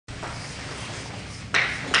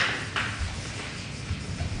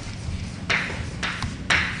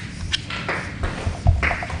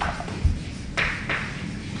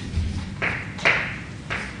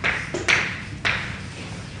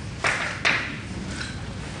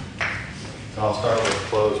I'll start with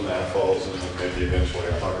closed manifolds, and then maybe eventually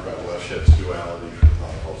I'll talk about Leschetz duality for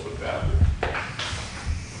manifolds with boundary.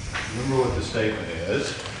 Remember what the statement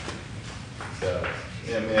is. So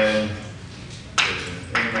Mn is an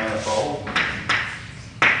N manifold.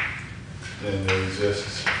 Then there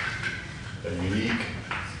exists a unique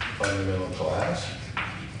fundamental class.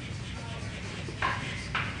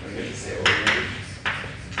 We get to say oriented.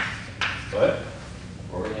 What?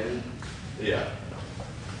 Oriented? Yeah.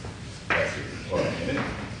 That's it. Oriented.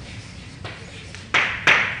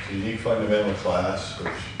 It's a unique fundamental class,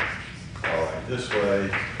 which I'll write this way.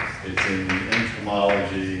 It's in the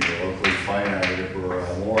homology, the locally finite or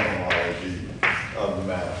Moore homology of the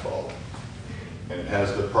manifold. And it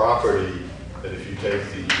has the property that if you take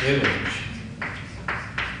the image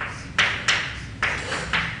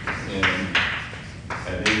in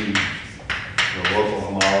at any the local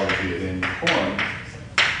homology at any point,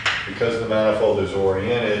 because the manifold is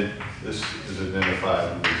oriented, this is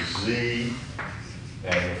identified with Z,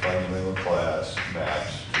 and the fundamental class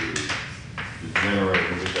maps to the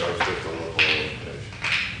generator that goes with the local orientation.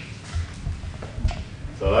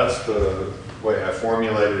 So that's the way I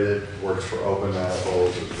formulated it. Works for open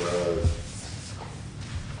manifolds as well as,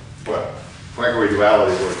 well, Poincare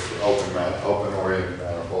duality works for open oriented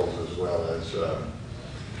manifolds as well as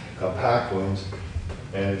compact ones.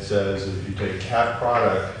 And it says if you take cap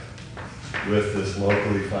product with this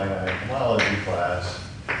locally finite homology class,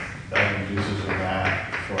 that induces a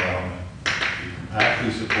map from the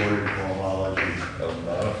compactly supported homology of the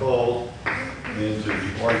manifold into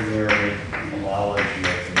the ordinary homology of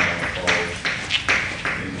the manifold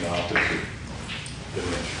in the opposite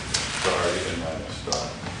dimension. Sorry, in minus star.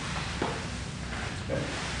 Okay.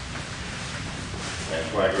 And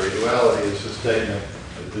Poincare duality is the statement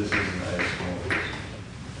that this is an asymorphism.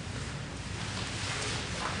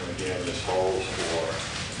 And again, this holds for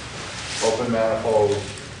open manifolds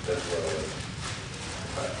as well as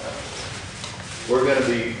compact manifolds. We're going to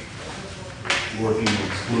be working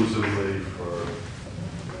exclusively for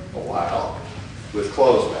a while with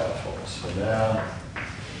closed manifolds. So now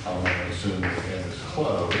I'm going to assume that the end is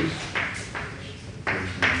closed, which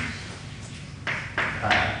means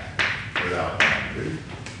compact without boundary.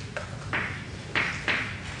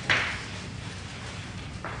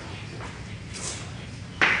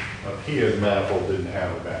 Up here, the manifold didn't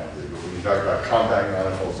have a boundary, but when you talk about compact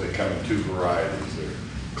manifolds, they come in two varieties. They're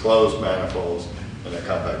closed manifolds and they're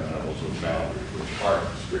compact manifolds with boundaries, which aren't,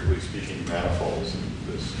 strictly speaking, manifolds in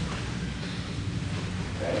this.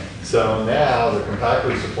 Okay. So now the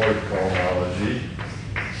compactly supported cohomology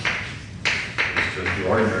is just the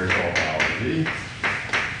ordinary cohomology.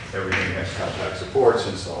 Everything has compact support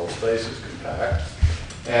since the whole space is compact.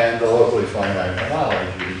 And the locally finite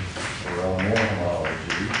homology, or Moore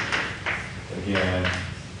homology, again,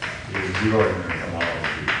 is the ordinary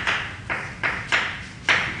homology.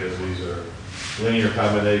 Because these are linear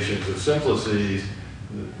combinations of simplices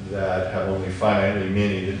that have only finitely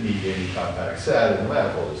many that need any compact set, and the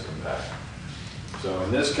manifold is compact. So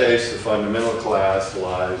in this case, the fundamental class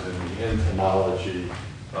lies in the nth homology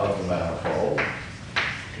of the manifold,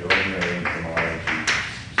 the ordinary nth homology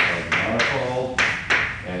of the manifold,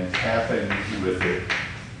 and tapping with it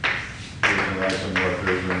is an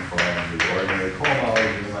isomorphism from the ordinary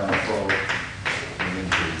cohomology of the manifold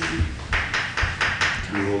into the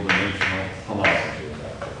dual dimensional homology of the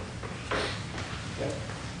manifold. Okay.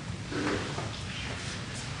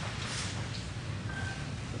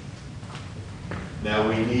 Now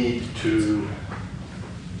we need to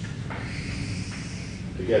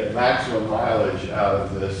get maximum mileage out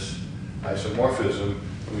of this isomorphism,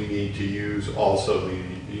 we need to use also the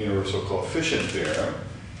universal coefficient theorem.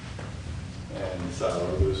 And so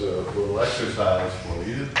there's a little exercise for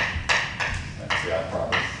you. Actually, I'll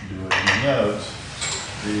probably do it in the notes.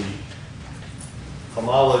 The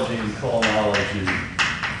homology and cohomology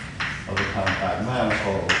of the compact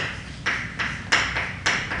manifold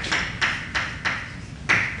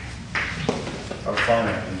are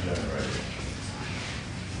finitely generated.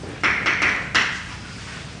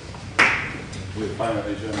 With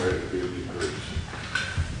finitely generated BOD groups.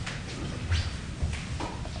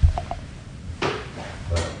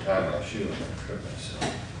 I'm not shooting, I trip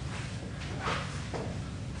myself.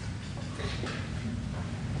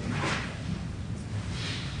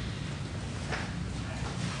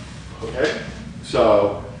 Okay,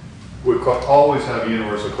 so we always have a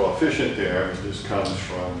universal coefficient there. This comes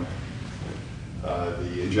from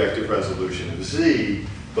the injective resolution of Z,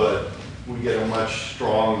 but we get a much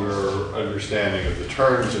stronger understanding of the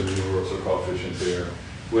terms in the universal coefficient theorem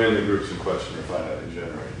when the groups in question are finitely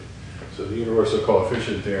generated. So the universal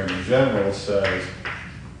coefficient theorem in general says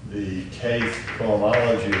the kth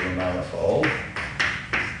cohomology of the manifold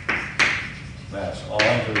maps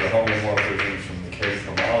onto the homomorphisms from the kth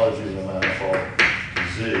homology of the manifold to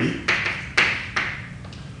Z.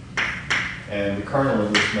 And the kernel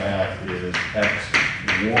of this map is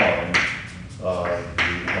X1 of the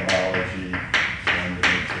homology and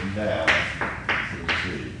down to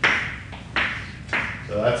Z.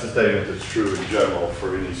 So that's a statement that's true in general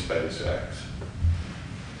for any space X.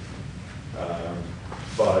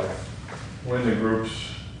 But when the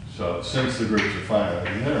groups, so since the groups are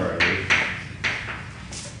finitely generated,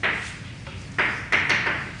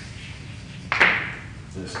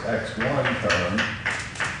 this X1 term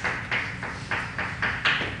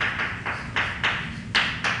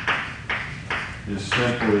is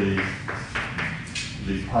simply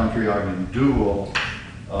the Poincare dual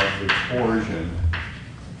of the torsion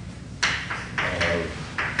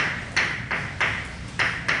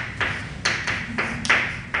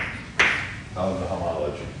of the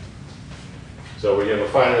homology. So we have a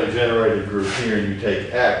finitely generated group here, and you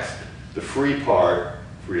take X, the free part,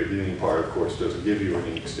 free of the union part, of course, doesn't give you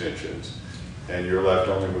any extensions, and you're left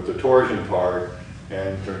only with the torsion part, and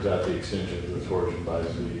it turns out the extensions of the torsion by Z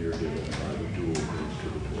are given by the dual group to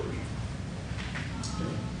the torsion.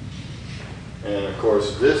 And of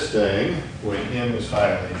course, this thing, when M is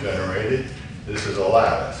finitely generated, this is a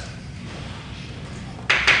lattice.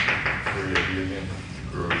 Free of union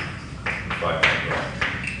group.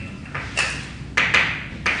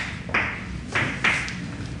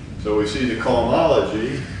 So we see the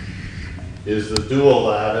cohomology is the dual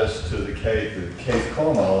lattice to the kth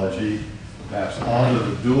cohomology maps onto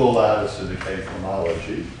the dual lattice to the kth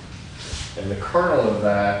homology, and the kernel of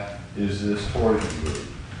that is this torsion group.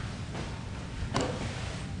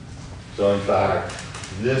 So in fact,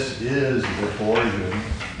 this is the torsion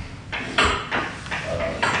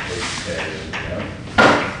HK.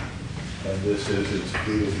 And this is its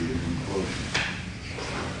free of union quotient.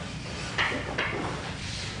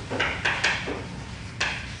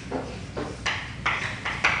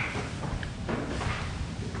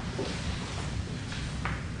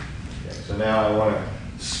 Okay, so now I want to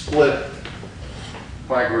split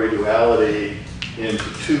Poincare duality into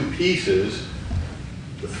two pieces,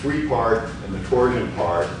 the free part and the torsion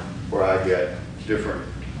part, where I get different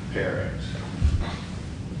pairings.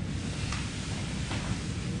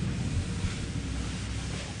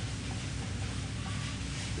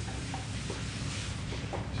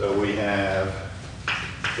 So we have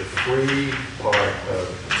the free part of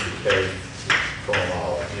the kth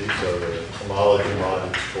cohomology, so the homology mod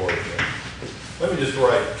is torsion. Let me just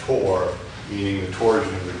write tor, meaning the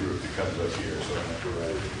torsion of the group that comes up here, so I don't have to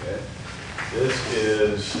write it again. This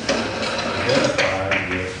is identified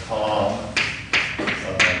with Hom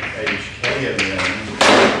HK of M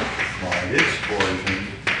mod its torsion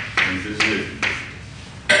into Z.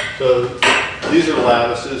 So these are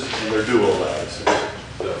lattices, and they're dual lattices.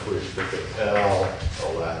 So if we think of L, a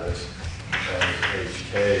lattice, as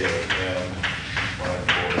HK of M mod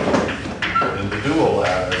torsion, then the dual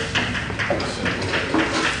lattice is simply free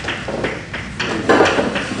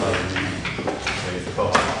of the kth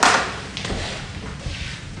cohomology.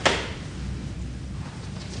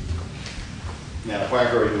 Now,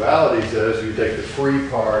 Poincare duality says you take the free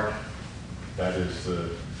part, that is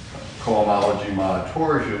the cohomology mod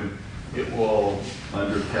torsion, it will,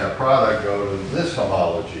 under cap product, go to this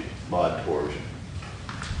homology mod torsion.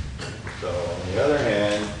 So, on the other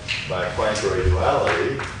hand, by Poincare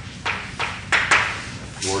duality,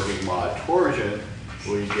 working mod torsion,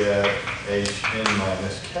 we get Hn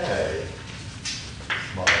minus K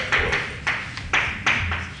mod torsion.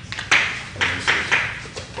 And this is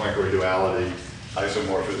Poincare duality,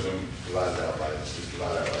 isomorphism divided out by the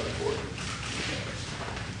torsion.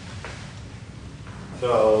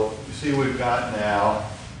 So you see we've got now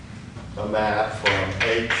a map from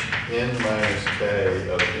Hn minus K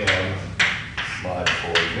of M mod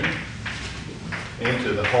torsion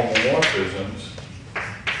into the homomorphisms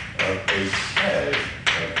of Hk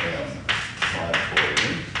of M mod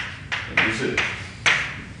torsion into Z.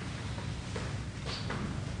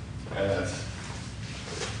 And that's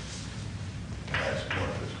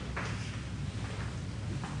isomorphism.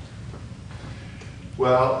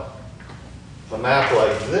 Well, a map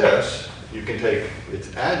like this, you can take its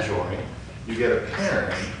adjoint, you get a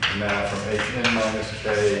pairing, a map from Hn minus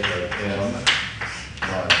K of M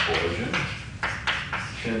mod torsion,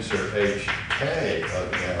 insert Hk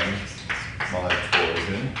of M mod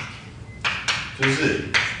torsion to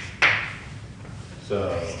Z. So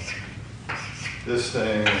this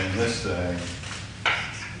thing and this thing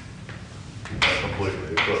are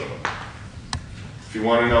completely equivalent. if you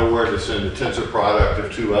want to know where to send a tensor product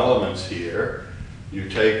of two elements here, you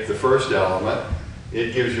take the first element,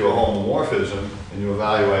 it gives you a homomorphism, and you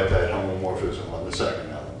evaluate that homomorphism on the second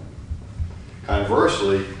element.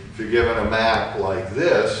 Conversely, if you're given a map like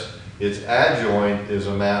this, its adjoint is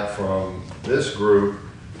a map from this group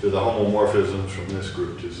to the homomorphisms from this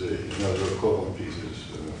group to Z. And those are equivalent pieces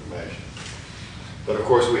of information. But of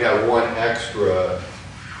course, we have one extra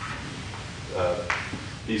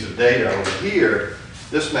piece of data over here.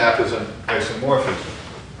 This map is an isomorphism.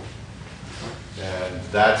 And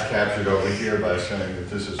that's captured over here by saying that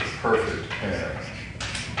this is a perfect pairing.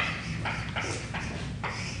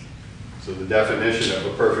 So the definition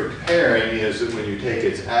of a perfect pairing is that when you take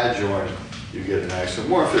its adjoint, you get an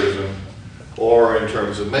isomorphism. Or in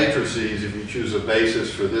terms of matrices, if you choose a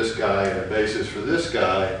basis for this guy and a basis for this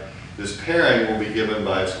guy, this pairing will be given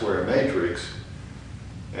by a square matrix.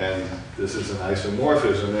 And this is an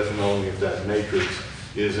isomorphism if and only if that matrix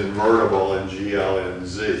is invertible in GL and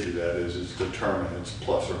Z, that is, its determinants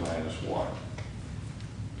plus or minus 1.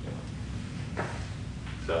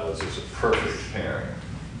 So this is a perfect pairing.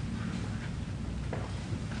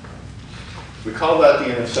 We call that the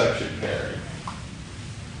intersection pairing.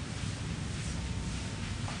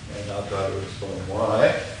 And I'll try to explain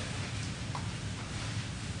why.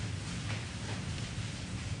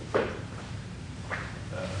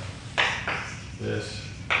 This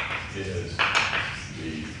is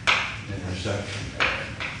the intersection pairing.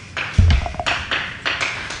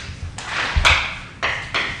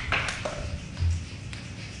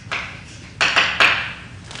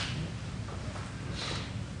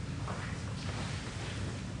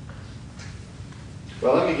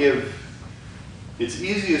 Well, let me give, it's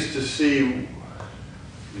easiest to see, you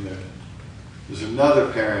know, there's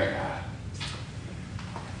another pairing.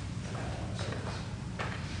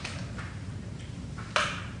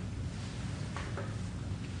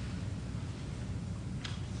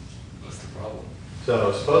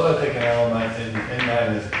 So suppose I take an element in n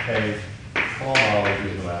minus k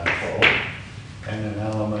homology of the manifold, and an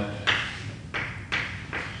element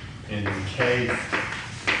in k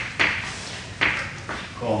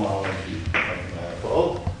homology of the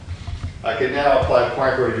manifold. I can now apply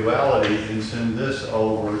Poincare duality and send this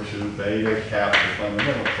over to beta cap the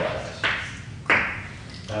fundamental class.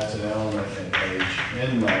 That's an element in h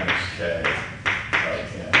n minus k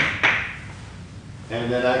of n. And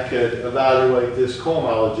then I could evaluate this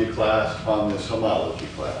cohomology class on this homology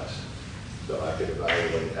class. So I could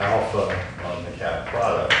evaluate alpha on the cap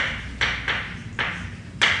product.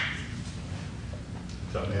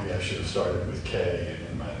 So maybe I should have started with k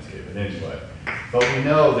and n minus k, but anyway. But we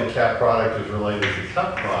know the cap product is related to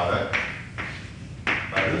cup product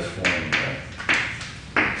by this formula.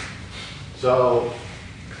 So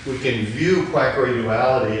we can view Poincare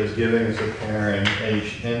duality as giving us a pairing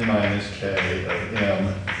Hn minus k of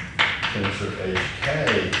m tensor Hk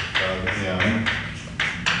of m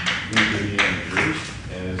into the integers,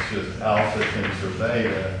 and it's just alpha tensor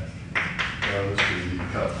beta goes to the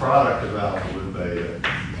cup product of alpha with beta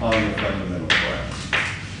on the fundamental class.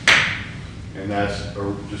 And that's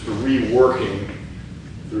just a reworking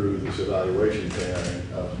through this evaluation pairing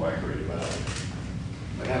of Poincare duality.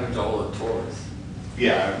 What happened to all the tors?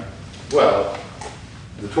 Yeah, well,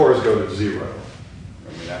 the tors go to 0.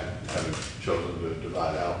 I mean, I haven't chosen to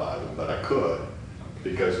divide out by them, but I could,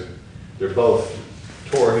 because they're both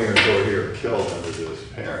tor here and tor here killed under this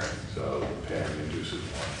pairing, so the pairing induces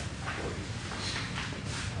one.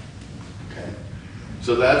 Okay,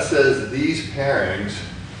 so that says these pairings,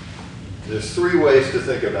 there's three ways to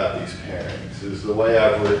think about these pairings. This is the way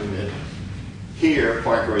I've written it here,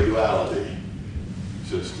 Poincare duality.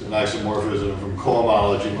 Just an isomorphism from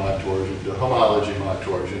cohomology mod torsion to homology mod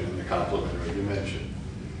torsion in the complementary dimension.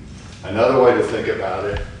 Another way to think about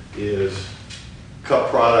it is cup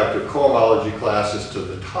product of cohomology classes to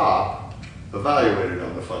the top evaluated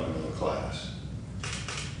on the fundamental class.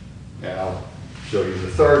 Now I'll show you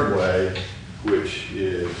the third way, which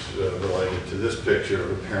is related to this picture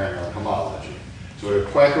of a pairing on homology. So we have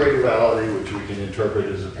Poincare duality, which we can interpret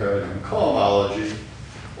as a pairing on cohomology,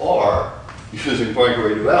 or using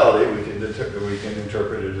Poincare duality, we can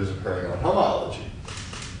interpret it as a pairing on homology.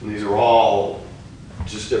 And these are all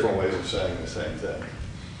just different ways of saying the same thing.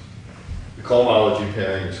 The cohomology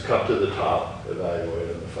pairing is cup to the top, evaluated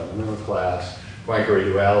in the fundamental class. Poincare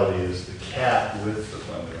duality is the cap with the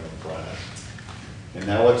fundamental class. And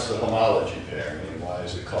now what's the homology pairing, and why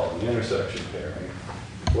is it called the intersection pairing?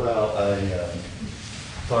 Well, I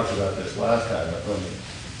talked about this last time, but let me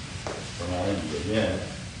remind you again.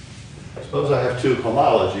 Suppose I have two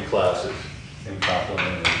homology classes in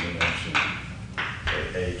complementary dimension.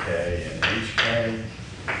 AK and HK,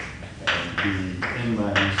 and B N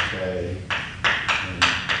minus K and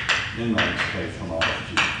N minus K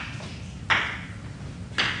homology.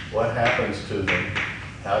 What happens to them?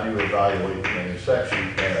 How do you evaluate the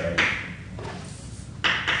intersection pairing?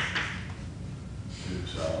 Do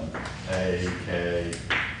some A, K,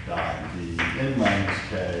 dot B, N minus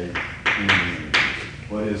K, N.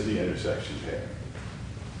 What is the intersection pairing?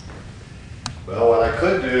 Well, what I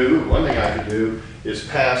could do, one thing I could do, is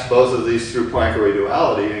pass both of these through Poincare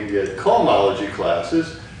duality and get cohomology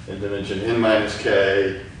classes in dimension N minus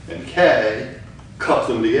K and K, cup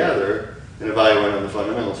them together, and evaluate on the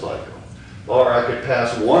fundamental cycle. Or I could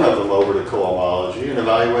pass one of them over to cohomology and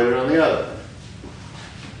evaluate it on the other.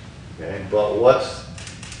 Okay, but what's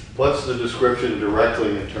the description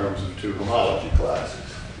directly in terms of two homology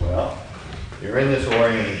classes? Well, you're in this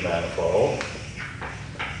oriented manifold,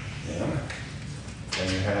 yeah,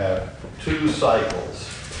 and you have two cycles,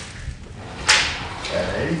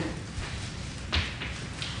 A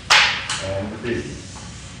and B.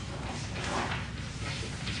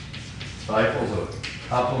 Cycles of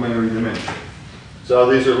complementary dimension. So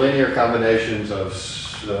these are linear combinations of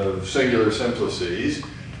singular simplices.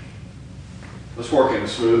 Let's work in a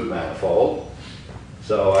smooth manifold.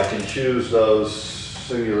 So I can choose those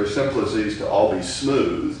singular simplices to all be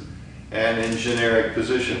smooth and in generic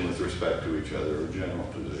position with respect to each other, or general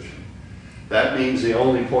position. That means the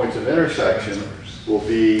only points of intersection will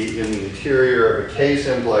be in the interior of a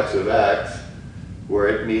K-simplex of X, where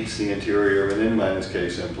it meets the interior of an N minus K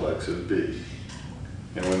simplex of B.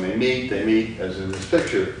 And when they meet, as in this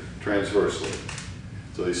picture, transversely.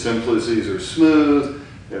 So these simplices are smooth,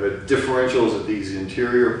 they have differentials at these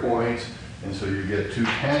interior points, and so you get two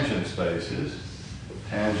tangent spaces,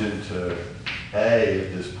 tangent to A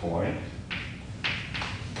at this point,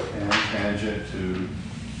 and tangent to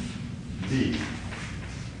B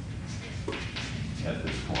at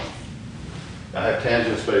this point. I have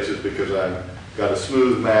tangent spaces because I've got a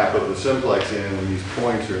smooth map of the simplex in, and these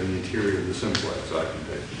points are in the interior of the simplex, so I can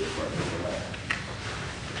take the differential from that.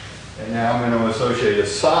 And now I'm going to associate a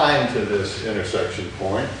sign to this intersection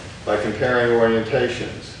point by comparing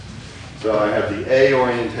orientations. So I have the A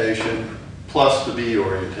orientation plus the B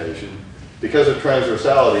orientation. Because of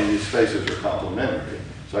transversality, these spaces are complementary.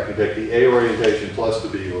 So I can take the A orientation plus the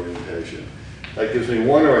B orientation. That gives me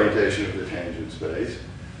one orientation of the tangent space.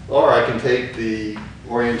 Or I can take the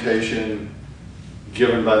orientation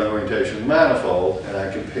given by the orientation of the manifold, and I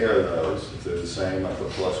compare those. If they're the same, I put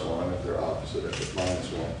 +1. If they're opposite, I put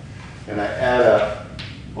 -1. And I add up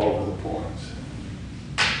over the points.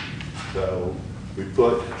 So we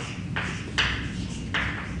put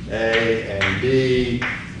A and B,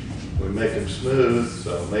 we make them smooth,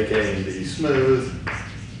 so make A and B smooth.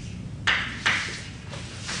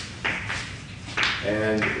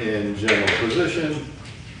 And in general position,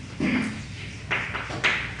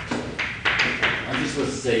 I'm just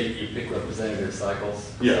supposed to say you pick representative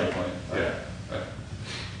cycles at yeah, some point. yeah, Okay. right.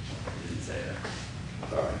 You didn't say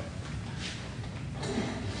that. All right.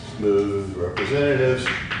 Smooth representatives.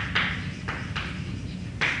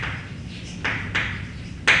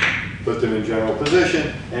 Put them in general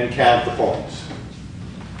position and count the points.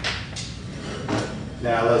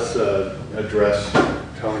 Now let's address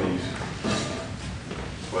Tony's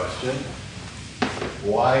question.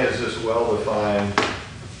 Why is this well-defined?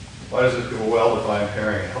 Why does this give a well-defined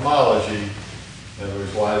pairing in homology? In other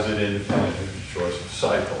words, why is it independent of the choice of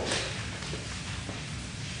cycles?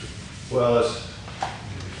 Well,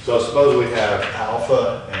 so suppose we have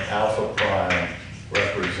alpha and alpha prime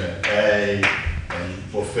represent A, and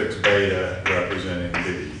we'll fix beta representing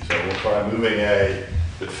B. So we'll try moving A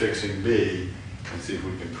but fixing B and see if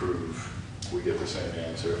we can prove we get the same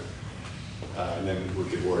answer. And then we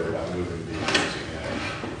could worry about moving B, fixing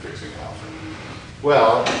A, fixing alpha.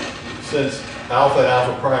 Well, since alpha and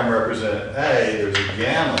alpha prime represent A, there's a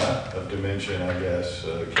gamma of dimension, I guess,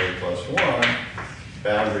 K plus 1.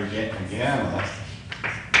 Boundary gamma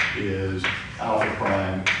is alpha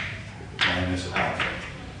prime minus alpha.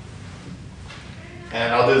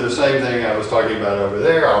 And I'll do the same thing I was talking about over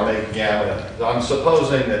there. I'll make gamma. I'm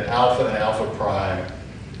supposing that alpha and alpha prime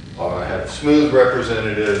have smooth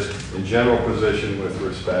representatives in general position with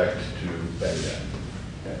respect to beta.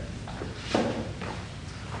 Okay.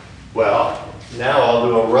 Well, now I'll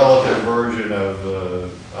do a relative version of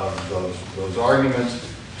those arguments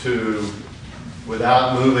to,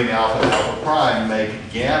 without moving alpha and alpha prime,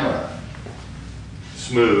 make gamma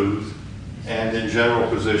smooth and in general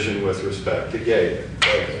position with respect to beta.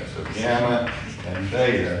 Okay, so gamma and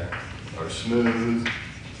beta are smooth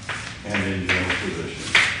and in general position.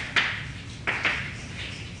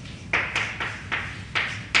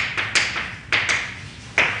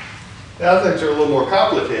 Now things are a little more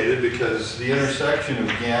complicated because the intersection of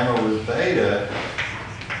gamma with beta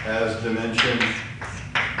has dimension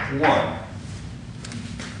 1.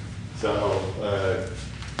 So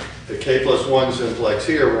the k plus 1 simplex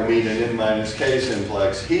here will meet an n minus k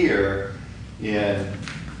simplex here in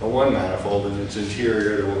a 1 manifold, and its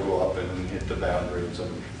interior will go up and hit the boundary in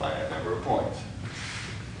some finite number of points.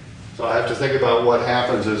 So I have to think about what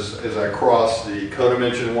happens as I cross the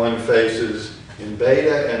codimension 1 faces in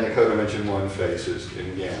beta and the codimension 1 faces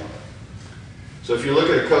in gamma. So if you look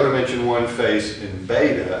at a codimension 1 face in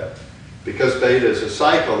beta, because beta is a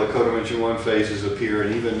cycle, the codimension 1 faces appear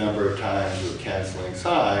an even number of times with canceling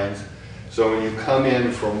signs. So when you come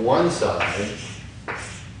in from one side,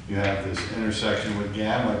 you have this intersection with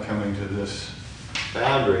gamma coming to this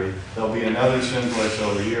boundary. There'll be another simplex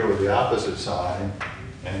over here with the opposite sign,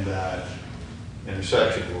 and that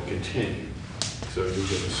intersection will continue. So you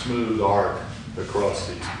get a smooth arc across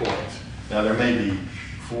these points. Now there may be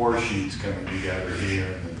 4 sheets coming together here,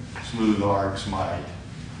 and the smooth arcs might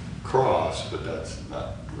cross, but that's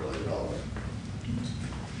not really relevant.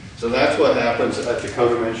 So that's what happens at the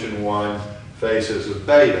codimension 1 faces of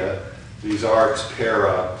beta. These arcs pair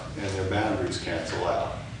up and their boundaries cancel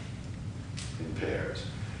out in pairs.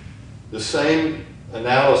 The same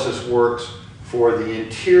analysis works for the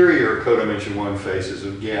interior codimension 1 faces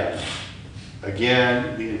of gamma.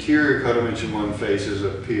 Again, the interior codimension 1 faces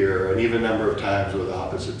appear an even number of times with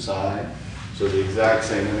opposite sign. So the exact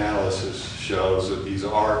same analysis shows that these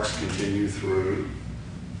arcs continue through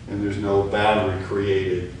and there's no boundary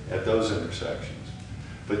created at those intersections.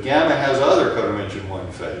 But gamma has other codimension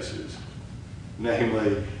 1 faces,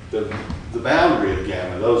 namely the boundary of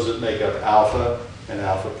gamma, those that make up alpha and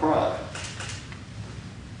alpha prime.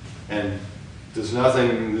 And there's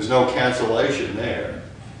no cancellation there.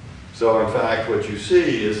 So in fact, what you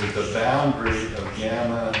see is that the boundary of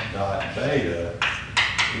gamma dot beta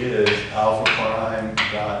is alpha prime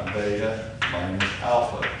dot beta minus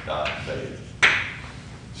alpha dot beta.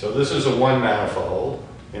 So this is a 1 manifold,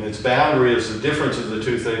 and its boundary is the difference of the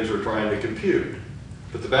two things we're trying to compute.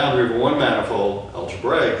 But the boundary of a 1 manifold,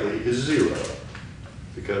 algebraically, is 0,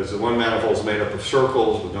 because the 1 manifold is made up of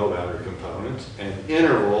circles with no boundary components, and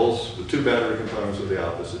intervals with 2 boundary components with the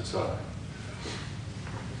opposite sign.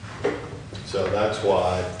 So that's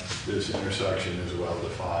why this intersection is well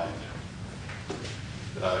defined.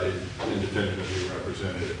 Independently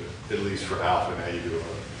represented, at least for alpha and a to a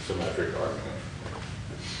symmetric argument.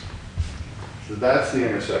 So that's the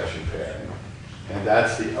intersection pairing. And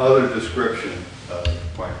that's the other description of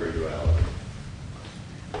Poincare duality.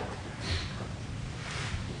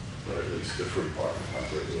 Or at least the free part of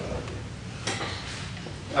Poincare duality.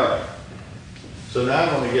 All right. So now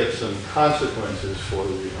I want to get some consequences for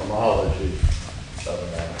the homology of a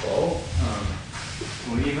manifold.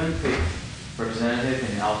 We even pick representative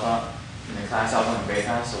in alpha, in the class alpha and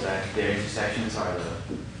beta, so that their intersections are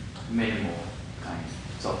the minimal kind.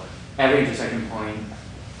 So every intersection point.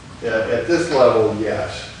 Yeah, at this level,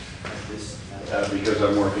 yes, At this, because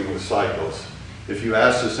I'm working with cycles. If you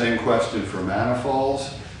ask the same question for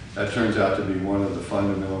manifolds, that turns out to be one of the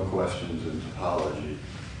fundamental questions in topology.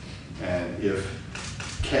 And if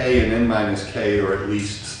k and n minus k are at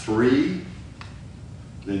least 3,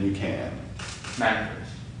 then you can. manifolds.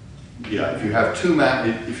 Yeah, if you have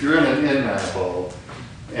if you're in an n manifold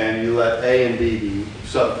and you let A and B be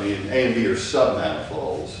A and B are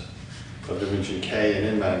submanifolds of dimension k and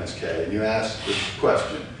n minus k, and you ask the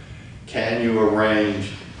question, can you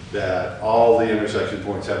arrange that all the intersection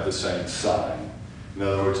points have the same sign? In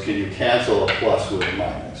other words, can you cancel a plus with a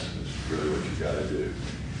minus? That's really what you've got to do.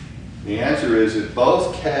 The answer is if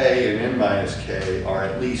both k and n minus k are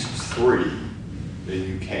at least 3, then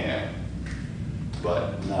you can,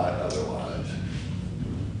 but not otherwise.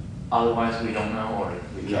 Otherwise, we don't know, or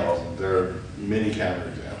we can't. No, there are many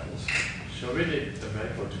counterexamples. So we need the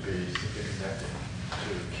manifold to be simply connected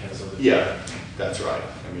to cancel the... Yeah, that's right.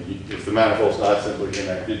 I mean, if the manifold's not simply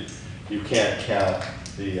connected, you can't count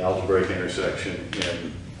the algebraic intersection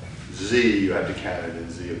in Z, you have to count it in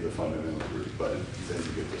Z of the fundamental group, but then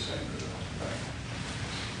you get the same result. Right?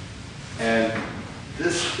 And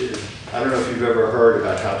this is, I don't know if you've ever heard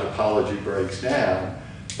about how topology breaks down,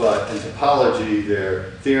 but in topology, there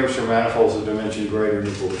are theorems for manifolds of dimension greater than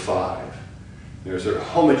or equal to 5. They're sort of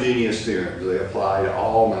homogeneous theorems. They apply to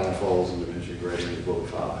all manifolds of dimension greater than or equal to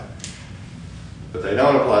 5. But they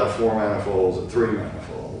don't apply to 4 manifolds and 3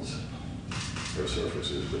 manifolds. Or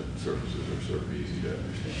surfaces, but surfaces are sort of easy to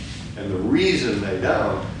understand. And the reason they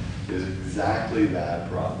don't is exactly that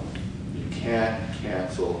problem. You can't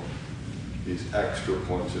cancel these extra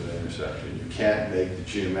points of intersection. You can't make the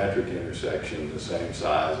geometric intersection the same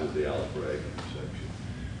size as the algebraic intersection.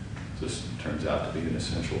 This turns out to be an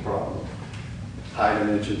essential problem. High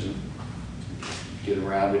dimensions, you get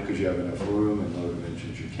around it because you have enough room, and low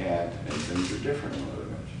dimensions you can't, and things are different in low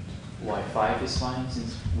dimensions. Why 5 is fine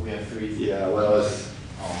since we have 3? Yeah, well, let's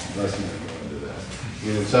not go into that. I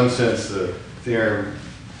mean, in some sense, the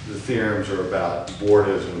theorems are about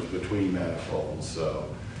Bordisms between manifolds, so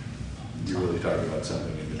you're really talking about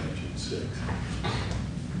something in dimension 6.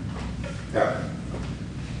 All right.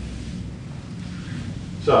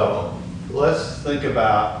 So let's think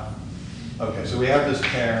about, okay, so we have this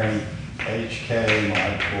pairing, HK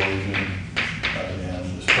mod coordinate,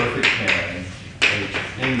 and this perfect pairing,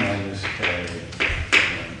 HN minus K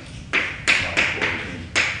mod coordinate,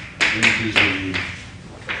 into Z,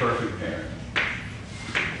 perfect pairing.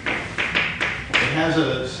 It has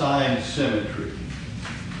a sign symmetry.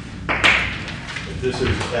 If this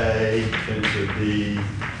is A into B,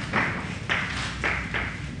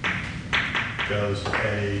 goes to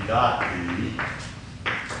A dot B,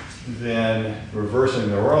 then reversing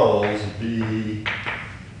the roles, B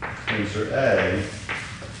tensor A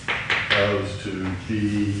goes to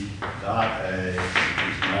B dot A, which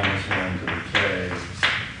is minus 1 to the K,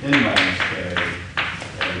 N minus K,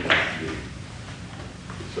 A dot B.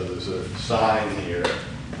 So there's a sign here.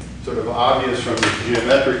 Sort of obvious from the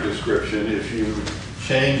geometric description, if you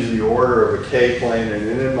change the order of a K-plane and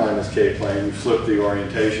an N minus K-plane, you flip the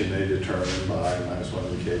orientation they determine by minus 1 to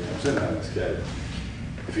the K times N minus K.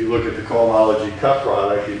 If you look at the cohomology cup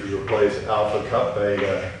product, if you replace alpha cup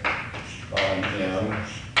beta on M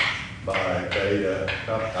by beta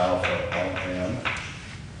cup alpha on M,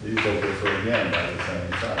 these will differ again by the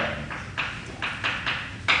same sign.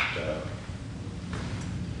 So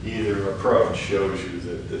either approach shows you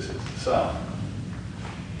that this is the sign.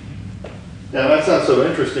 Now that's not so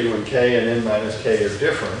interesting when K and N minus K are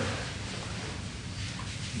different,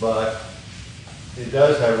 but it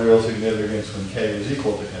does have real significance when K is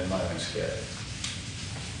equal to N minus K.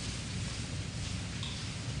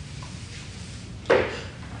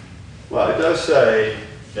 Well, it does say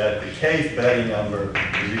that the Kth Betty number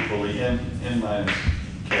is equal to N minus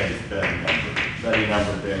Kth Betty number. Betty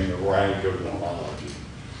number being the rank of the homology.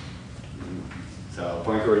 So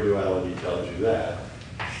Poincare duality tells you that.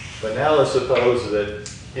 But now let's suppose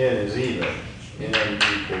that N is even. N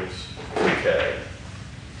equals 2K.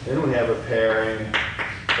 Then we have a pairing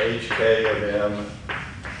HK of M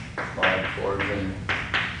mod torsion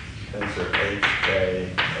tensor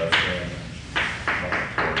HK of M mod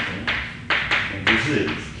torsion into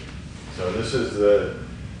Z. So this is the,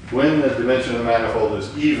 when the dimension of the manifold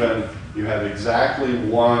is even, you have exactly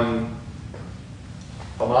one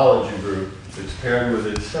homology group that's paired with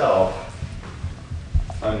itself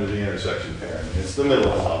under the intersection pairing. It's the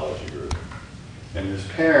middle homology group. And this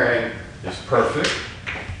pairing is perfect.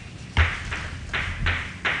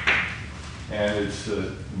 And it's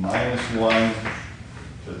the minus 1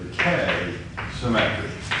 to the K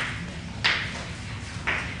symmetric.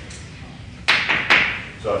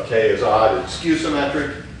 So if K is odd, it's skew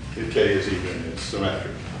symmetric. If K is even, it's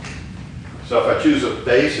symmetric. So if I choose a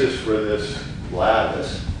basis for this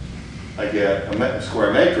lattice, I get a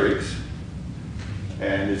square matrix,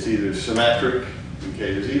 and it's either symmetric when K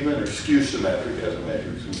is even, or skew symmetric as a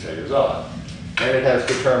matrix when K is odd. And it has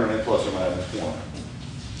determinant plus or minus 1.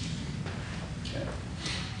 Okay.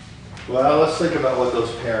 Well, let's think about what those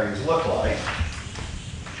pairings look like.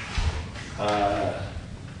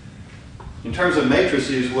 In terms of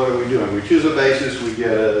matrices, what are we doing? We choose a basis, we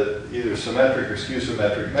get a either symmetric or skew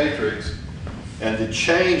symmetric matrix, and the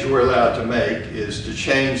change we're allowed to make is to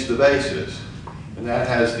change the basis. And that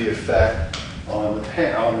has the effect on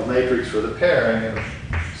the matrix for the pairing of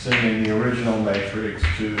sending the original matrix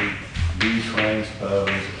to B transpose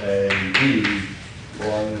A, B for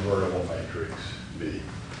an invertible matrix B.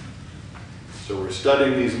 So we're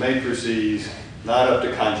studying these matrices not up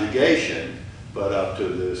to conjugation, but up to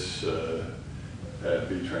this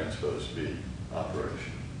B transpose B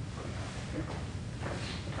operation.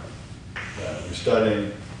 We're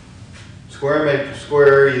studying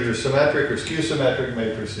square either symmetric or skew symmetric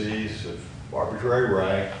matrices of arbitrary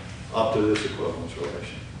rank up to this equivalence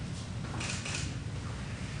relation.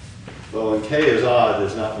 Well, when K is odd,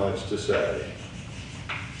 there's not much to say.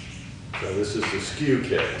 So this is the skew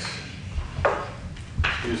case,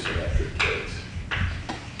 skew symmetric case.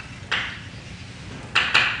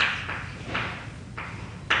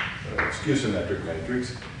 Skew symmetric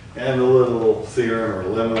matrix. And the little theorem or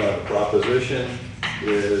lemma of proposition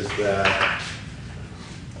is that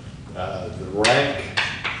the rank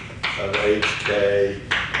of HK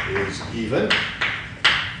is even,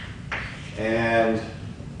 and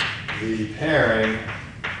the pairing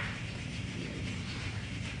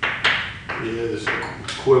is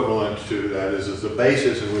equivalent to, that is the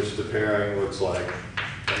basis in which the pairing looks like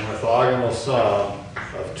an orthogonal sum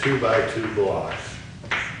of 2 by 2 blocks,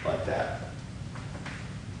 like that.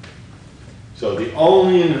 So the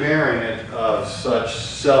only invariant of such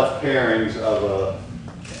self-pairings of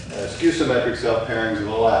skew symmetric self-pairings of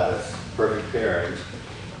a lattice, perfect pairings,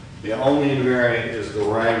 the only invariant is the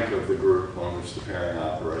rank of the group on which the pairing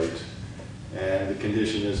operates. And the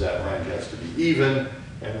condition is that rank has to be even,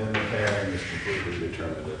 and then the pairing is completely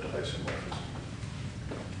determined at the isomorphism.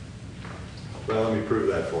 Well, let me prove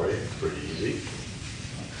that for you. It's pretty easy.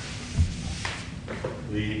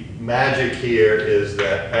 The magic here is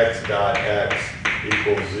that x dot x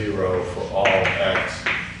equals 0 for all x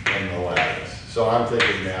in the lattice. So I'm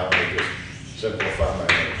thinking now to just simplify my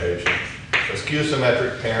notation. A skew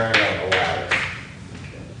symmetric pairing on the lattice.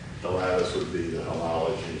 The lattice would be the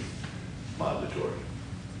homology modulatory.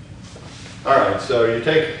 All right, so you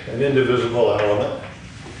take an indivisible element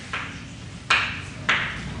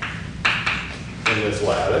in this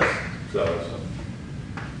lattice. So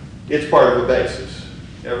it's part of a basis.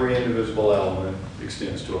 Every indivisible element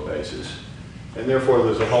extends to a basis. And therefore,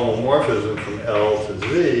 there's a homomorphism from L to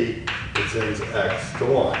Z that sends x to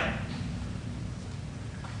 1.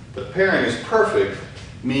 The pairing is perfect,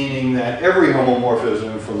 meaning that every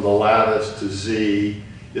homomorphism from the lattice to Z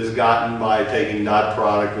is gotten by taking dot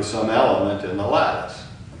product with some element in the lattice.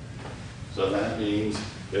 So that means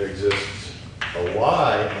there exists a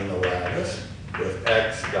y in the lattice with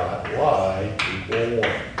x dot y equal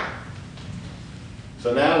 1.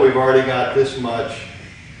 So now we've already got this much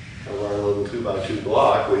of our little 2 by 2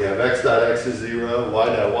 block. We have x dot x is 0, y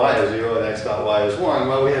dot y is 0, and x dot y is 1.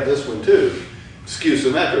 Well, we have this one too. Skew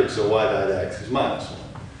symmetric, so y dot x is minus 1.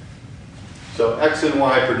 So x and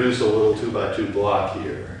y produce a little 2 by 2 block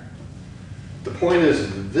here. The point is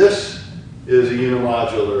this is a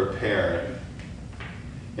unimodular pairing,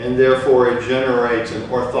 and therefore it generates an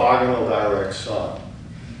orthogonal direct sum.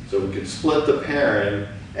 So we could split the pairing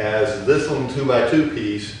as this little 2 by 2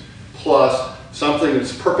 piece plus something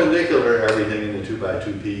that's perpendicular to everything in the 2 by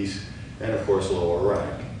 2 piece, and of course lower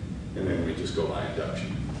rank. And then we just go by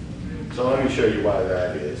induction. So let me show you why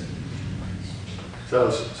that is. So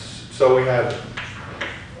we have,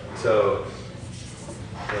 so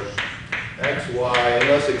the x, y, and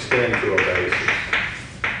let's extend to a basis.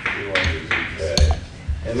 We want to do zk.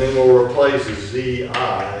 And then we'll replace zi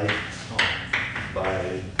by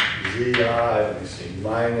zi, let me see,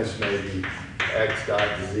 minus maybe x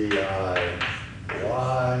dot zi y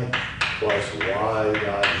plus y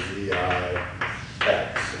dot zi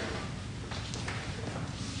x.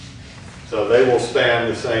 So they will span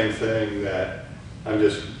the same thing that I'm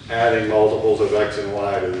just adding multiples of x and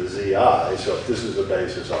y to the zi. So if this is a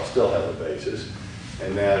basis, I'll still have a basis.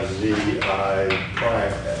 And now zi prime,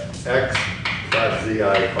 x dot zi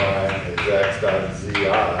prime is x dot zi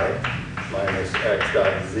minus x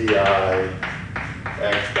dot zi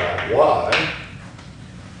x dot y.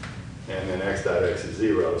 And then x dot x is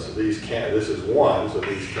 0. So these can't, this is 1, so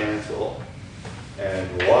these cancel. And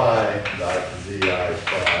y dot zi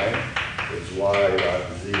prime is y dot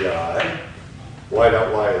zi. Y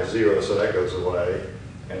dot y is 0, so that goes away.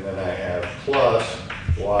 And then I have plus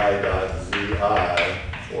y dot zi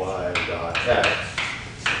y dot x.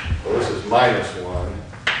 Well, this is minus 1.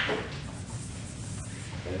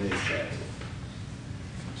 And these cancel.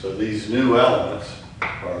 So these new elements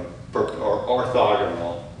are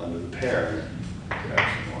orthogonal under the pairing of x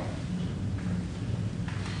and y.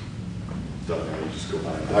 So now you just go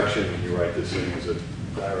by induction and you write this in as a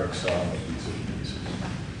direct sum of these pieces.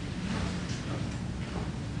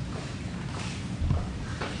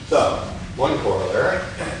 So, one corollary.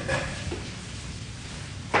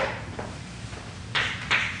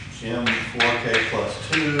 M4k plus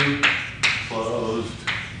 2 closed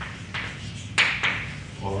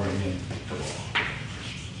orientable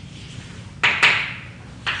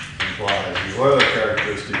implies the Euler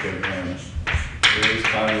characteristic of M is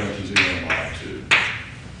congruent to 0 mod 2.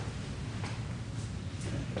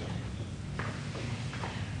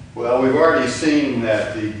 Well, we've already seen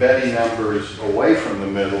that the Betty numbers away from the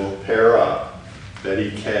middle pair up.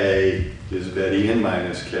 Betty k is Betty n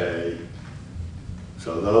minus k.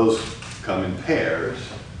 So those come in pairs.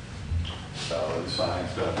 So the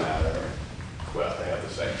signs don't matter. Well, they have the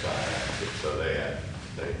same sign actually, so they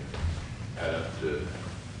add up to,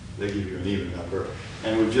 they give you an even number.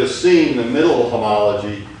 And we've just seen the middle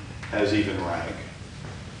homology has even rank.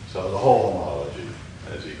 So the whole homology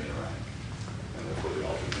has even rank. And therefore the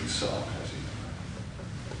alternating sum has even rank.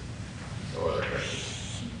 Euler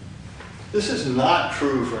characteristic. This is not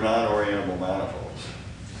true for non-orientable manifolds.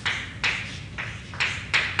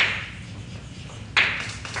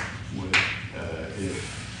 If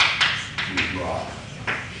you drop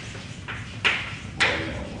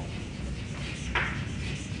orientable.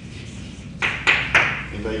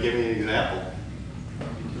 Anybody give me an example?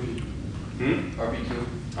 RB2.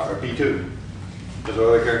 RP2 is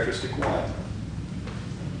Euler characteristic 1.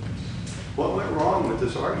 What went wrong with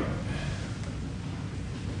this argument?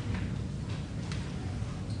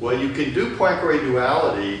 Well, you can do Poincare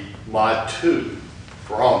duality mod 2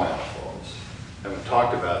 for all manifolds. I haven't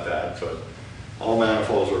talked about that, but all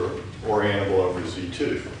manifolds are orientable over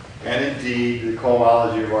Z2. And indeed, the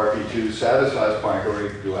cohomology of RP2 satisfies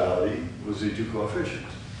Poincare duality with Z2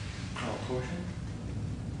 coefficients. Oh, torsion?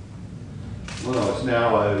 Well, no, it's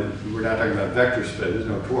now, we're not talking about vector space, there's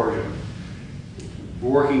no torsion. We're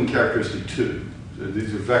working in characteristic 2. So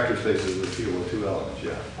these are vector spaces with field with 2 elements,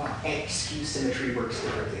 yeah. And skew symmetry works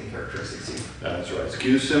differently in characteristic 2. That's right,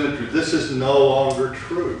 skew symmetry. This is no longer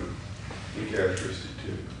true in characteristic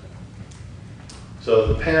 2.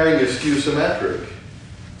 So the pairing is skew symmetric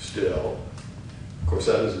still. Of course,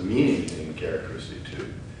 that doesn't mean anything in characteristic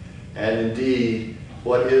 2. And indeed,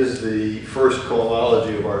 what is the first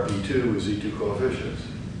cohomology of RP2 with Z2 coefficients?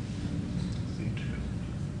 Z2.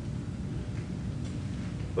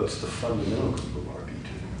 What's the fundamental group of RP2?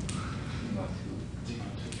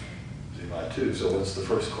 Z mod 2. So what's the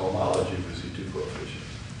first cohomology with Z2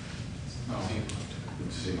 coefficients?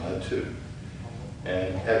 It's Z mod 2.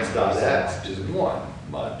 And x dot x is 1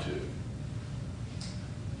 mod 2.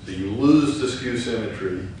 So you lose the skew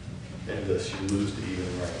symmetry, and thus you lose the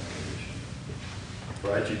even rank condition.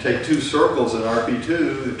 Right? You take two circles in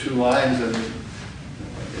RP2, the two lines in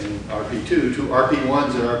RP2, two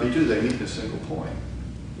RP1s in RP2, they meet in a single point.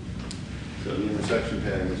 So the intersection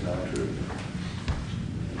pairing is not true.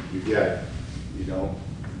 You don't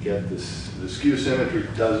get this, the skew symmetry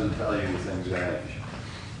doesn't tell you the things vanish.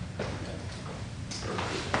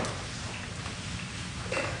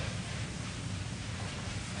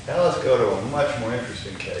 Now let's go to a much more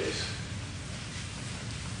interesting case.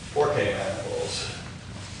 4K manifolds.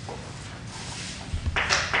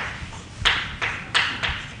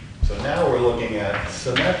 So now we're looking at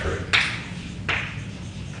symmetric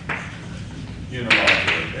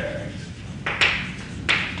unimodular pairings.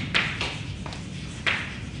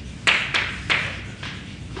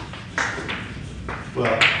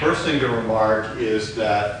 Well, first thing to remark is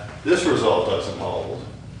that this result doesn't hold.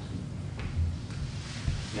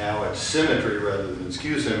 Now it's symmetry rather than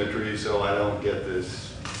skew symmetry, so I don't get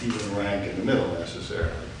this even rank in the middle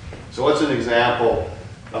necessarily. So what's an example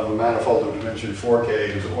of a manifold of dimension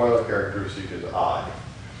 4K whose Euler characteristic is odd?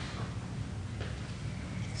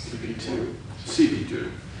 CP2. CP2.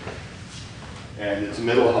 And its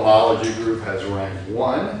middle homology group has rank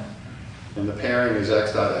 1, and the pairing is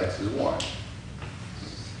x dot x is 1.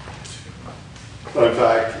 But in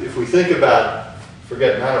fact, if we think about,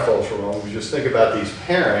 forget manifolds for a moment, we just think about these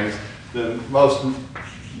pairings, the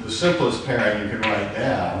simplest pairing you can write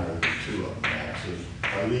down, or the two of them actually,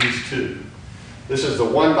 are these two. This is the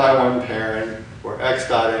 1-by-1 pairing where x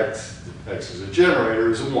dot x, x is a generator,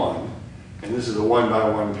 is 1. And this is the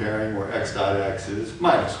 1-by-1 pairing where x dot x is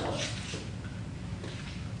 -1.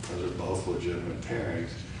 Those are both legitimate pairings.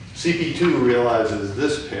 CP2 realizes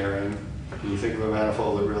this pairing. Can you think of a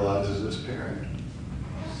manifold that realizes this pairing?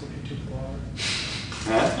 CP2 bar.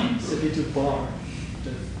 Huh? CP2 bar,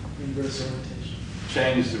 the inverse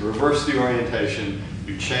orientation. Reverse the orientation,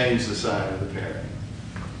 you change the sign of the pairing.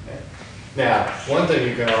 Okay. Now, one thing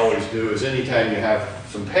you can always do is anytime you have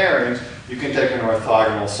some pairings, you can take an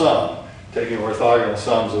orthogonal sum. Taking orthogonal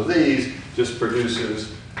sums of these just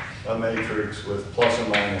produces a matrix with plus or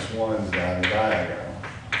minus 1s down the diagonal.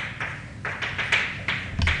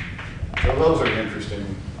 So those are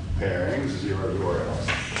interesting pairings, 0 to else.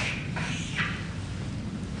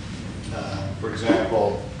 For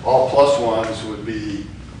example, all plus 1s would be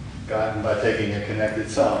gotten by taking a connected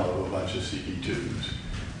sum of a bunch of CP2s.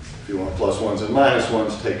 If you want plus 1s and minus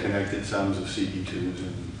 1s, take connected sums of CP2s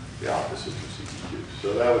and the opposites of CP2s.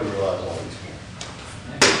 So that would realize all these points.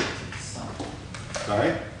 Connected sum.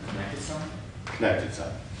 Sorry? Connected sum? Connected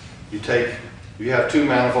sum. You have two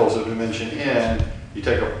manifolds of dimension n, you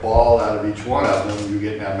take a ball out of each one of them, you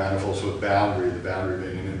get now manifolds with boundary, the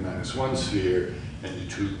boundary being an n-1 sphere, and you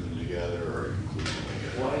tube them together or include them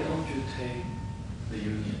together. Why don't you take the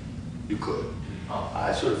union? You could. Oh.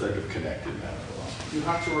 I sort of think of connected manifolds. You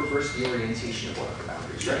have to reverse the orientation of one of the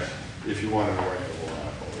boundaries, right? If you want an orientable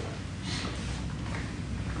manifold.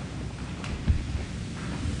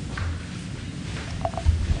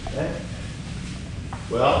 Okay.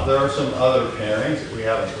 Well, there are some other pairings that we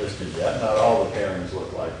haven't listed yet. Not all the pairings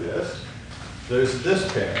look like this. There's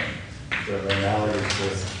this pairing that are analogous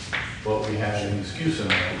to what we had in the skew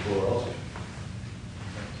symmetric plurals.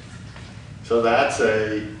 So that's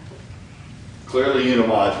a clearly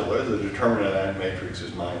unimodular. The determinant of that matrix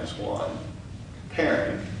is -1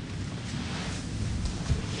 pairing.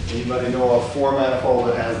 Anybody know a four manifold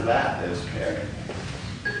that has that as pairing?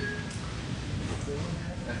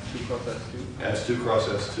 S2 cross S2? S2 cross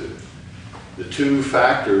S2. The two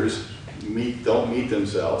factors don't meet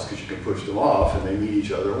themselves because you can push them off and they meet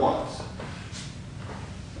each other once.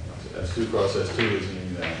 So S2 cross S2 is an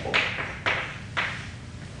example.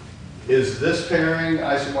 Is this pairing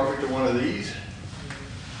isomorphic to one of these?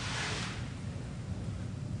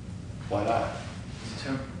 Why not?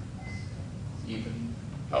 Even.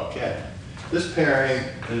 Okay. This pairing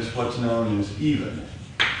is what's known as even.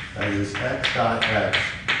 That is, x dot x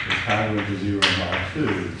is congruent to 0 mod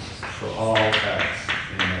 2 for all x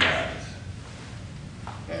in the lattice.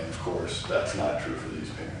 And of course, that's not true for these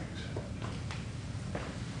pairings.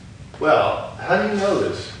 Well, how do you know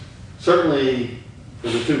this? Certainly,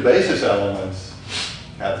 the two basis elements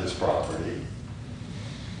have this property.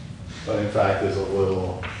 But in fact, there's a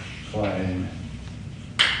little claim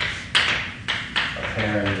a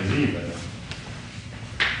pairing is even.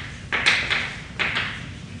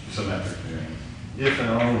 Symmetric pairing. If and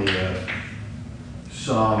only if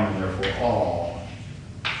some, and therefore all,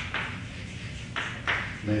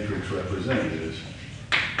 matrix representatives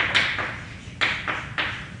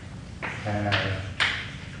have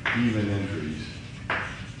even entries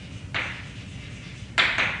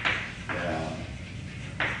down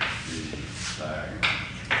the diagonal.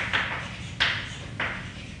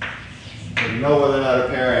 So you know whether or not a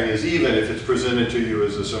pairing is even if it's presented to you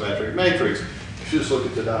as a symmetric matrix. You just look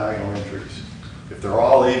at the diagonal entries. If they're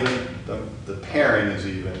all even, the pairing is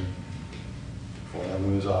even. If one of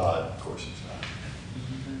them is odd, of course it's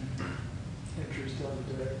not. Entries down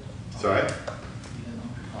the diagonal. Sorry?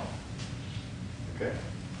 Okay.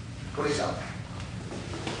 27.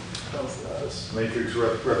 How's that? Matrix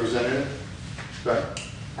representative? Sorry?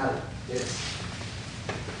 L is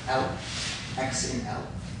L, X in L.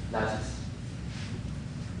 Lattice.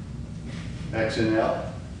 X and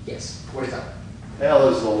L? Yes. What is L? L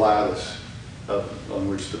is the lattice on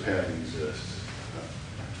which the pairing exists.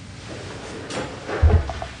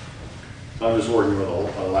 So I'm just working with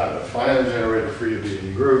a lattice. Finite generator free of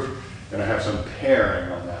being group, and I have some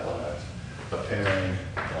pairing on that lattice. A pairing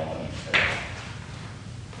on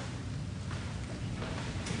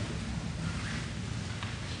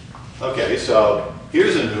L. Okay, so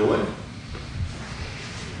here's a new one.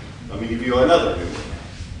 Let me give you another new one.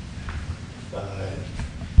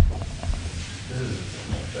 This is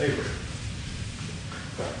my favorite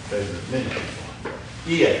menu.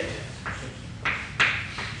 E8.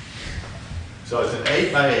 So it's an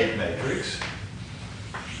 8 by 8 matrix.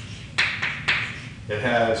 It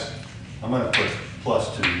has, I'm going to put plus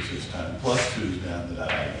 2's this time, plus 2's down the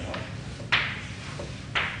diagonal.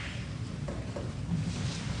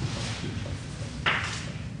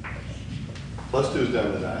 Plus 2's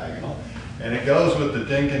down the diagonal. And it goes with the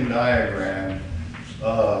Dinkin diagram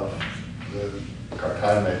of the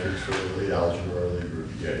Cartan matrix for the Lie algebra or Lie group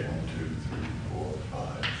J. 1, 2, 3, 4,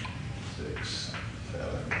 5, 6,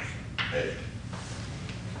 7, 8.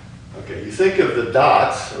 Okay, you think of the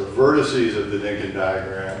dots or vertices of the Dinkin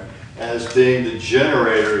diagram as being the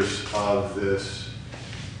generators of this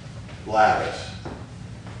lattice.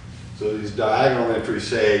 So these diagonal entries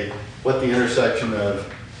say what the intersection of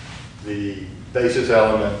the basis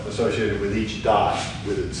element associated with each dot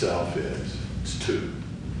with itself is. It's 2.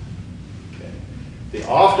 Okay. The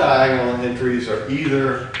off-diagonal entries are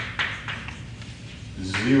either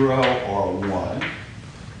 0 or 1.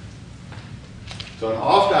 So an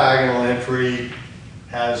off-diagonal entry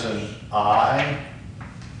has an I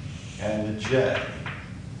and a J. Okay.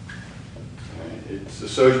 It's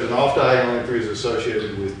associated, an off-diagonal entry is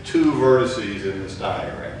associated with 2 vertices in this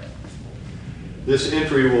diagram. This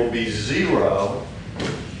entry will be 0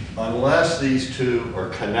 unless these two are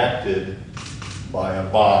connected by a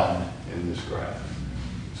bond in this graph.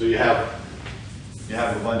 So you have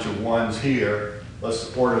a bunch of 1s here.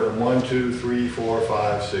 Let's order them 1, 2, 3, 4,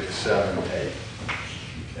 5, 6, 7, 8.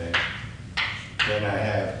 Okay. Then I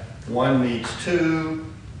have 1 meets 2,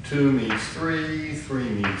 2 meets 3, 3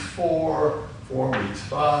 meets 4, 4 meets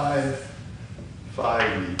 5,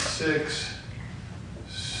 5 meets 6,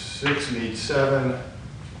 6 meets 7,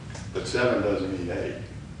 but 7 doesn't meet 8.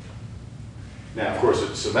 Now, of course,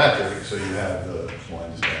 it's symmetric, so you have the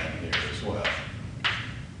ones down here as well.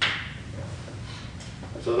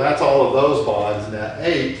 So that's all of those bonds. Now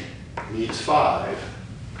 8 needs 5.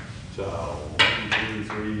 So 1, 2,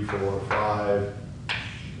 3, 4, 5.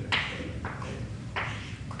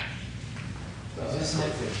 Is this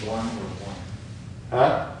negative 1 or 1?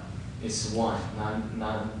 Huh? It's 1,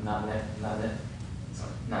 not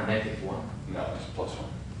negative 1. No, it's +1.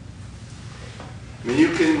 I mean, you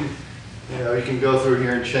can go through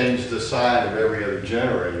here and change the sign of every other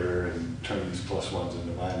generator and turn these +1s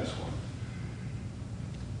into -1.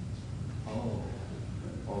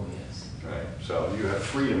 Oh yes. Right. So you have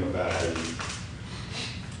freedom about how you.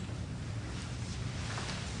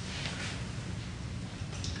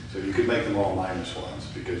 So you could make them all -1s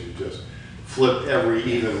because you just flip every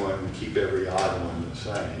even one and keep every odd one the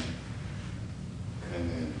same. And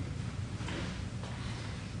then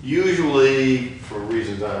usually, for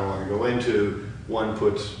reasons I don't want to go into, one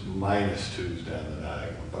puts -2s down the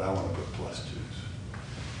diagonal, but I want to put +2s.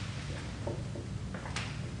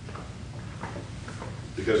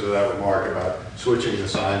 Because of that remark about switching the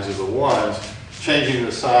signs of the ones, changing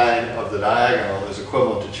the sign of the diagonal is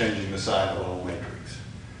equivalent to changing the sign of the whole matrix.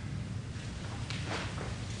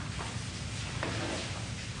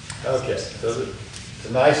 Okay, so it's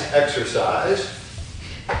a nice exercise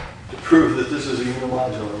to prove that this is a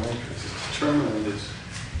unimodular matrix. It's determined it's,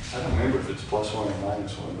 I don't remember if it's +1 or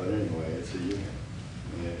 -1, but anyway, it's a unit.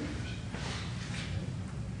 Yeah.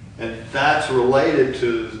 And that's related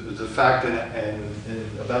to the fact and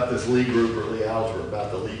about this Lie group or Lie algebra,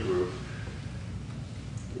 about the Lie group.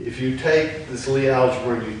 If you take this Lie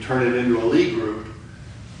algebra and you turn it into a Lie group,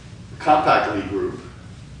 a compact Lie group,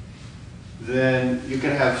 then you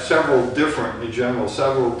can have several different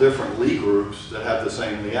Lie groups that have the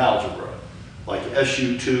same Lie algebra. Like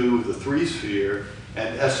SU2, the 3-sphere,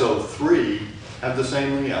 and SO3 have the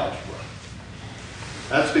same Lie algebra.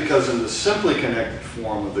 That's because in the simply connected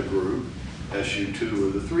form of the group, SU2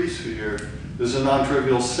 or the 3-sphere, there's a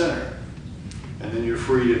non-trivial center. And then you're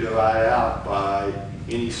free to divide out by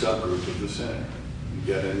any subgroup of the center. You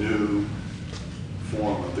get a new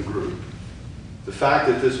form of the group. The fact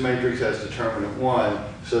that this matrix has determinant 1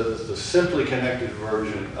 so that the simply connected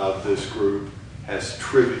version of this group has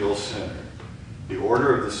trivial center. The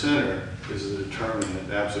order of the center is the determinant,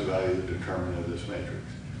 the absolute value of the determinant of this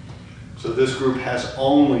matrix. So this group has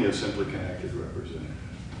only a simply connected representative.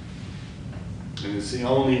 And it's the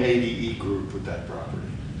only ADE group with that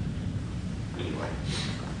property. Anyway.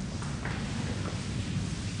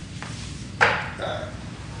 All right.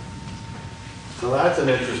 So that's an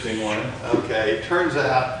interesting one. Okay, it turns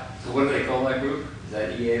out. So what do they call that group? Is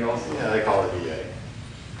that EA also? Yeah, they call it EA.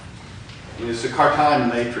 And it's a Cartan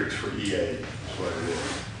matrix for EA, is what it is.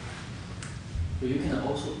 But you can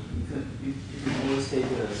also, you can always take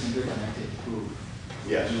a simply connected group.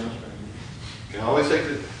 Yes. You can always take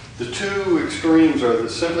the two extremes are the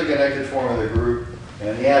simply connected form of the group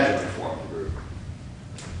and the adjoint form of the group.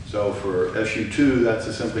 So for SU2, that's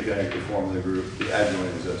the simply connected form of the group. The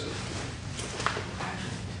adjoint is SO2.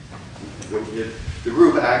 The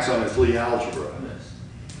group acts on its Lie algebra. Yes.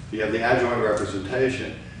 If you have the adjoint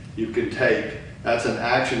representation, you can take, that's an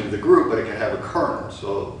action of the group, but it can have a kernel.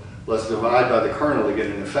 So let's divide by the kernel to get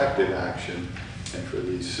an effective action. And for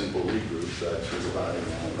these simple Lie groups, that's for dividing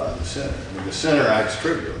out by the center. I mean, the center acts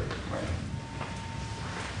trivially, right?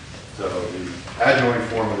 So the adjoint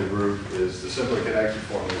form of the group is the simply connected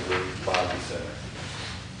form of the group by the center.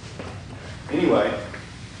 Anyway,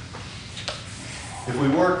 if we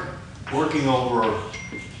working over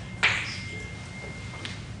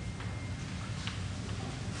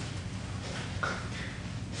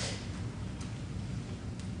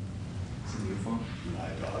It's a new phone. my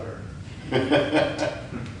daughter.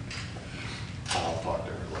 I'll talk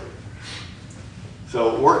to her later.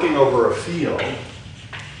 So working over a field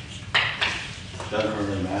doesn't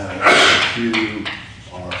really matter. Q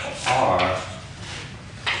or R,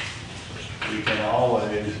 we can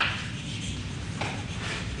always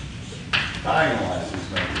diagonalize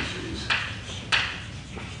these matrices.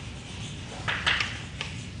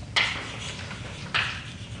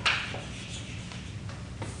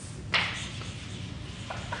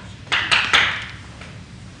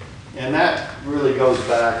 And that really goes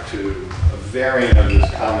back to a variant of this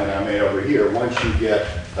comment I made over here. Once you get,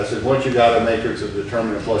 I said, once you got a matrix of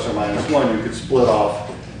determinant plus or minus 1, you could split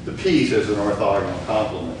off the piece as an orthogonal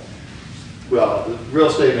complement. Well, the real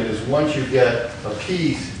statement is once you get a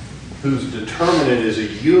piece whose determinant is a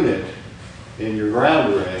unit in your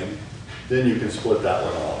ground ring, then you can split that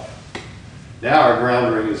one off. Now our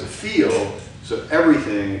ground ring is a field, so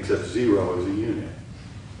everything except 0 is a unit.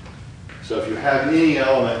 So if you have any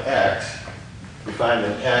element x, you find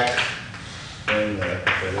an x in the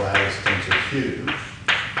lattice tensor Q,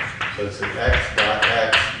 let's say x dot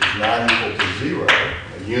x is not equal to 0,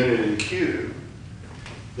 a unit in Q,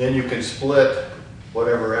 then you can split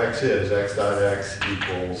whatever x is, x dot x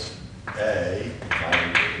equals a, not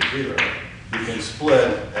equal to 0. You can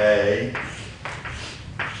split a,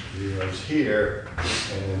 0's here,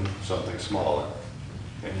 and then something smaller.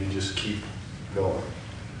 And you just keep going.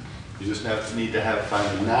 You just need to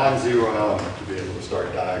find a non-zero element to be able to start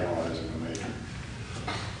diagonalizing the matrix.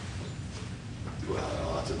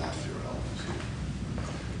 Well, lots of non-zero elements here.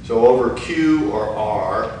 So over Q or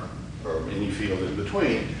R, or any field in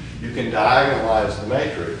between, you can diagonalize the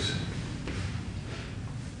matrix.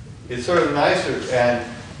 It's sort of nicer, and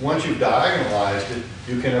once you've diagonalized it,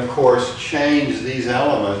 you can of course change these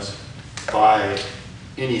elements by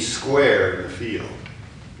any square in the field.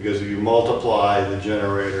 Because if you multiply the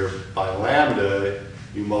generator by lambda,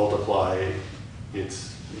 you multiply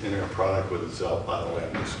its inner product with itself by the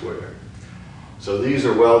lambda squared. So these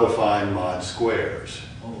are well-defined mod squares.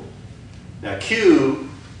 Oh, Now Q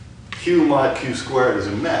mod Q squared is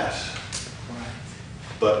a mess, right.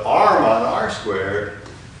 but R mod R squared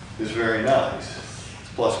is very nice. It's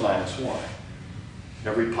plus minus 1.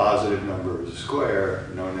 Every positive number is a square,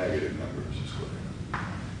 no negative number is a square.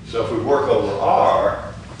 So if we work over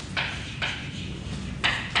R,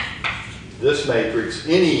 this matrix,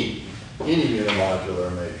 any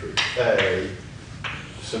unimodular matrix, A,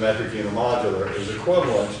 symmetric unimodular, is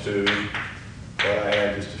equivalent to what I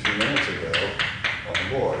had just a few minutes ago on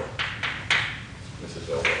the board. This is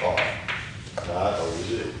over R, not over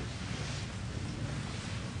Z.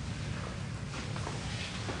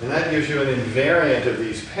 And that gives you an invariant of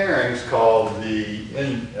these pairings called the, I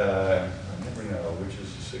never know which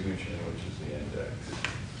is the signature and which is the index.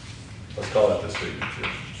 Let's call it the signature.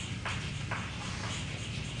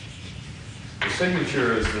 The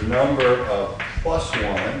signature is the number of plus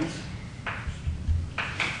ones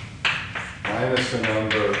minus the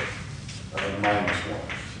number of minus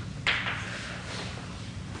ones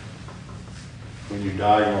when you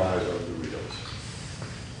diagonalize over the reals.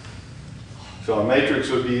 So a matrix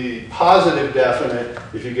would be positive definite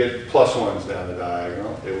if you get plus ones down the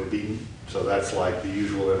diagonal. It would be, so that's like the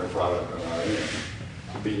usual inner product on our end.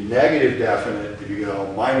 It would be negative definite if you get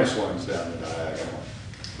all minus ones down the diagonal.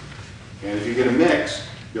 And if you get a mix,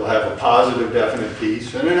 you'll have a positive definite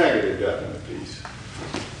piece and a negative definite piece.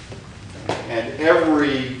 And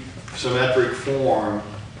every symmetric form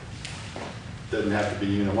doesn't have to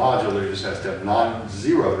be unimodular, it just has to have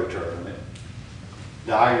non-zero determinant,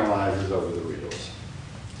 diagonalizes over the reals.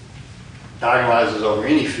 Diagonalizes over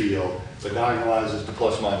any field, but diagonalizes to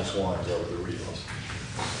plus minus ones over the reals.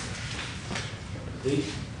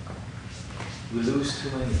 We lose too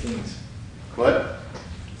many things. What?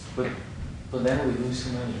 But then we lose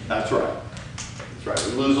too many. That's right. That's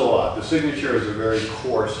right. We lose a lot. The signature is a very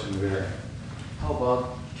coarse invariant. How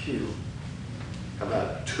about Q? How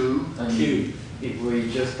about 2? And Q. If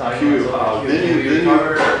we just Q. diagonalize over Q, Then we you,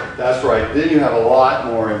 recover. that's right. Then you have a lot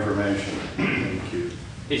more information in Q.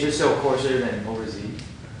 It's just so coarser than over Z.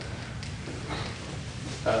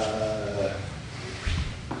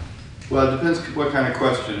 Well, it depends what kind of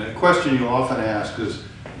question. A question you often ask is,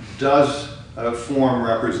 does a form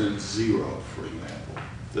represent 0, for example?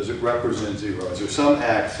 Does it represent 0? Is there some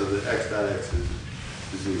x so that x dot x is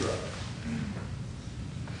 0?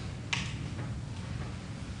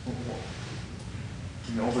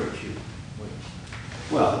 Over Q. Wait.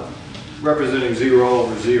 Well, representing 0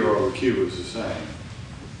 over 0 over Q is the same.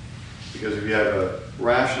 Because if you have a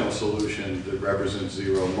rational solution that represents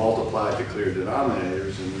 0 multiplied to clear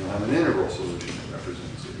denominators, and you'll have an integral solution that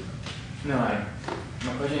represents 0. No,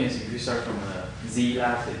 my question is if you start from the Z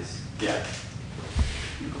lattice. Yeah.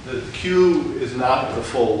 The Q is not the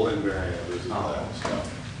full invariant of the Z lattice, no.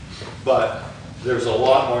 But there's a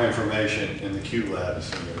lot more information in the Q lattice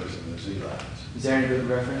than there is in the Z lattice. Is there any good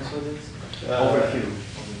reference for this? Uh, Over Q.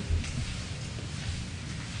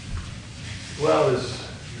 Well, there's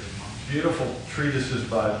beautiful treatises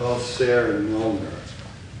by both Sayre and Milner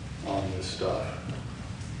on this stuff.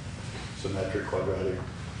 Symmetric quadratic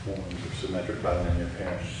forms or symmetric bilinear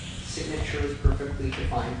pairs. Signature is perfectly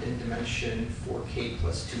defined in dimension for k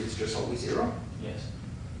plus 2 is just always 0. Yes.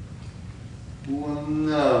 Well,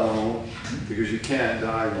 no, because you can't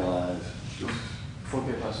diagonalize.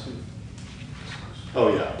 4K plus 2.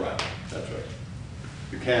 Oh, yeah, right, that's right.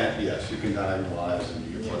 You can't, yes, you can diagonalize and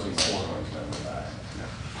you get plus and minus ones down the diagonal.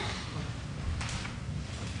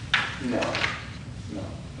 No,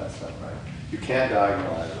 that's not right. You can't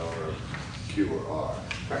diagonalize over Q or R.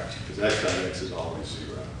 Correct. Because x dot x is always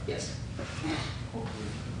 0. Yes.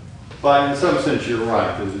 But in some sense, you're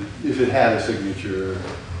right. If it had a signature, it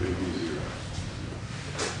would be 0.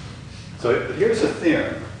 So here's a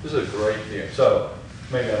theorem. This is a great theorem. So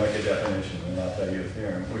maybe I'll make a definition and I'll tell you a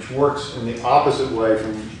theorem, which works in the opposite way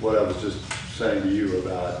from what I was just saying to you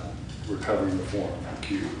about recovering the form from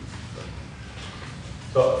Q.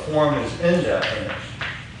 So a form is indefinite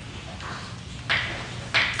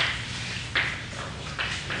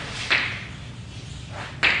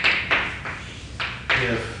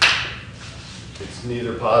if it's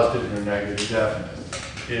neither positive nor negative definite.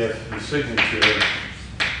 If the signature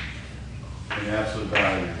in absolute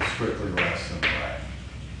value is strictly less than the rank.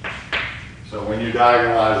 So when you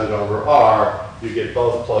diagonalize it over R, you get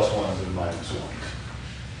both plus ones and minus ones.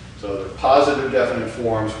 So they're positive definite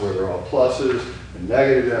forms where they're all pluses, and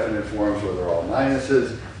negative definite forms where they're all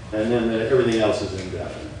minuses, and then everything else is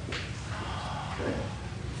indefinite. Okay.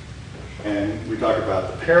 And we talk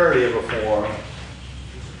about the parity of a form.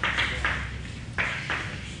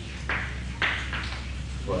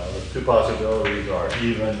 Well, the two possibilities are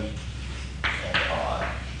even and odd.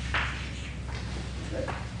 Okay.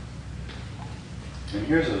 And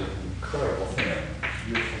here's an incredible theorem,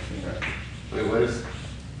 beautiful theorem. Wait, what is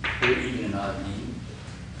even and odd mean?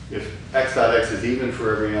 If x dot x is even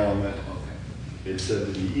for every element, Okay. it's said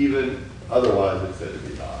to be even, otherwise it's said to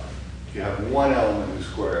be odd. If you have one element whose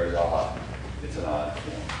square is odd, it's an odd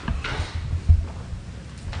form.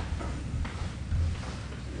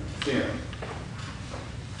 Theorem.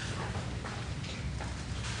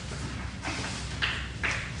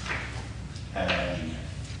 And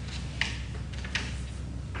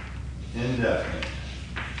indefinite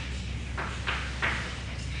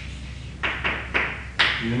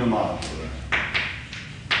unimodular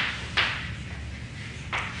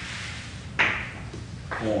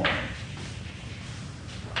form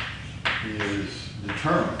is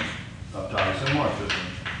determined of isomorphism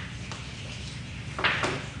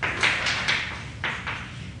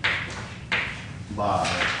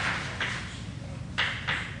by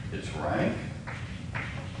its rank,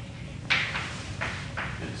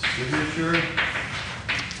 its signature,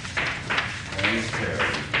 and its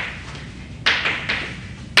parity.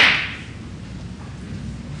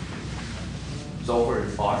 So over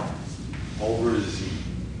R. Over Z.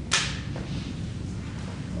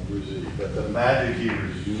 Over Z. But the magic here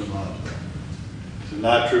is unimodular. It's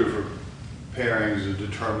not true for pairings of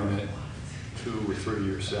determinate 2 or 3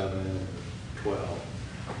 or 7 or 12.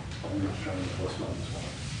 Only determinate plus minus 1.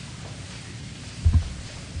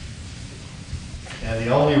 And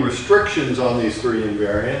the only restrictions on these 3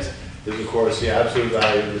 invariants is, of course, the absolute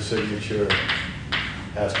value of the signature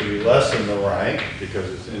has to be less than the rank because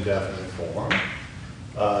it's indefinite form.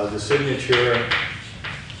 The signature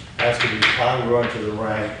has to be congruent to the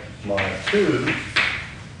rank mod 2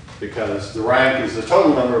 because the rank is the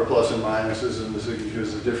total number of plus and minuses and the signature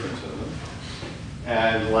is the difference of them.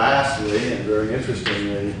 And lastly, and very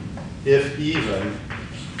interestingly, if even,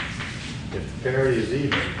 if the parity is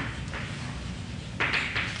even,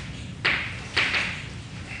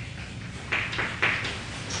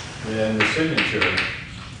 then the signature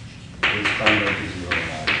is congruent to 0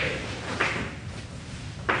 mod 8.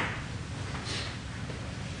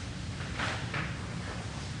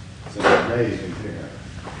 It's an amazing theorem.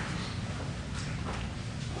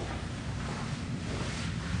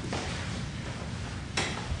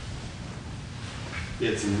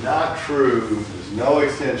 It's not true, there's no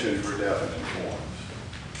extension for definite forms.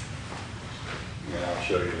 And I'll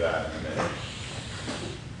show you that in a minute.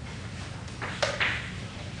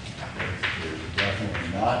 It's definitely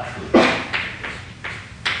not true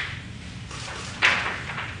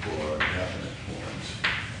for definite forms.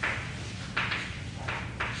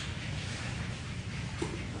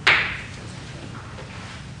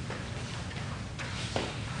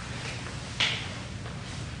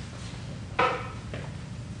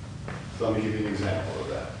 So let me give you an example of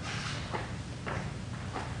that.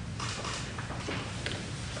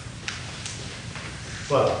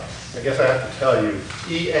 Well, I guess I have to tell you,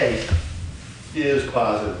 E8 is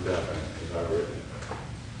positive definite, as I've written it.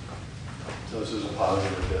 So this is a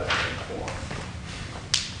positive definite form.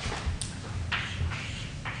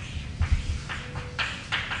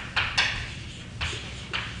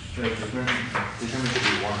 The determinant should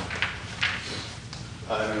be 1.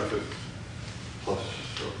 I don't know if it's plus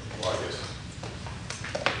or, well, I guess.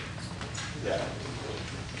 Yeah.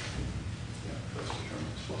 Yeah, that's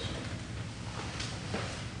determinants plus.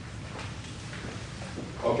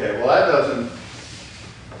 Okay, well that doesn't,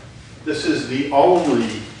 this is the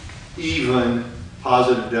only even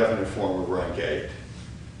positive definite form of rank 8.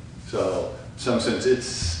 So in some sense it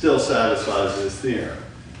still satisfies this theorem.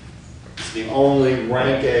 It's the only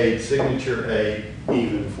rank 8, signature 8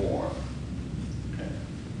 even form. Okay.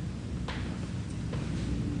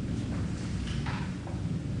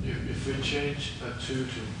 If we change a 2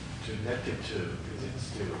 to -2, is it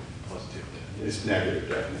still positive then? It's negative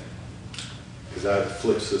definite. Because that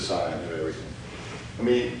flips the sign of everything. I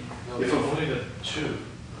mean, No, if if a, only the 2,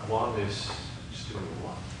 1 is still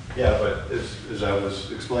 1. yeah, but as I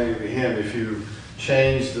was explaining to him, if you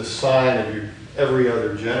change the sign of your every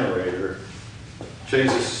other generator, change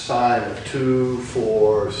the sign of 2,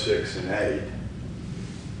 4, 6, and 8,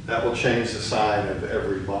 that will change the sign of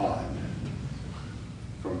every bond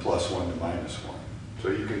from +1 to -1. So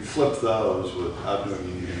you can flip those without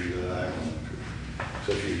doing anything to the diagonal entry.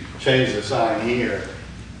 So if you change the sign here,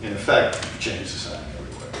 in effect, you change the sign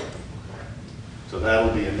everywhere. So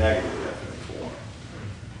that'll be a negative definite form.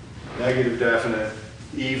 Negative definite,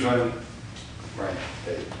 even, rank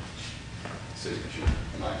 8, signature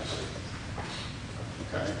 -8.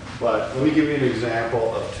 Okay, but let me give you an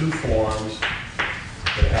example of two forms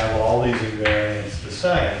that have all these invariants the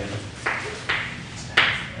same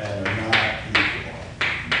and are not equal.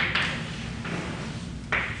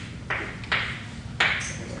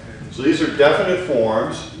 So these are definite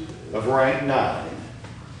forms of rank 9.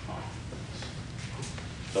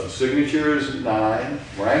 So signature is 9,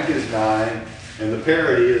 rank is 9, and the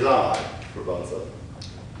parity is odd for both of them.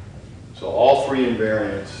 So all three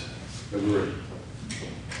invariants agree.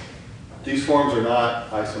 These forms are not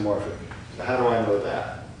isomorphic. So how do I know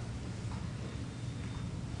that?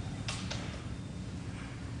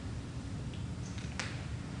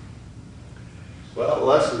 Well,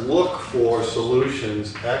 let's look for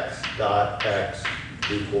solutions x dot x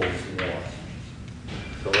equals 1.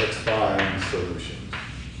 So let's find solutions.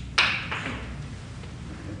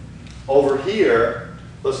 Over here,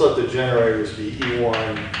 let's let the generators be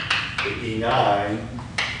E1 to E9.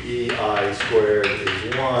 EI squared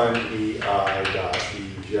is 1, EI dot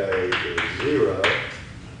EJ is 0.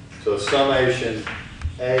 So summation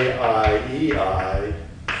AI EI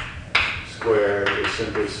squared is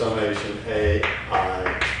simply summation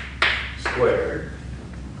AI squared.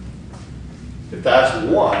 If that's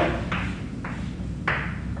 1,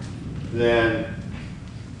 then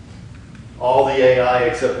all the AI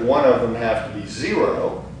except one of them have to be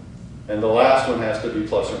 0, and the last one has to be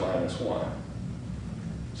plus or minus 1.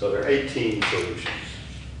 So there are 18 solutions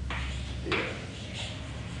here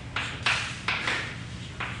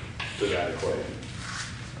to that equation.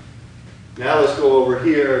 Now let's go over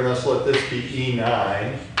here and let's let this be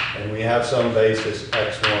E9, and we have some basis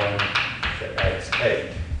x1 to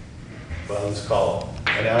x8. Well, let's call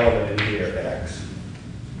an element in here x.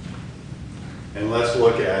 And let's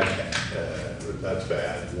look at, that's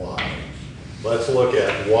bad, y. Let's look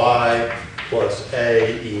at y plus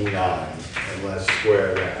a E9. And let's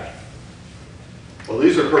square that. Well,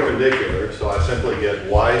 these are perpendicular, so I simply get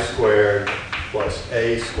y squared plus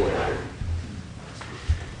a squared.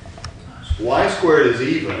 Y squared is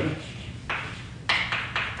even,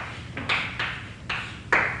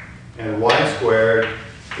 and y squared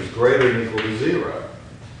is greater than or equal to 0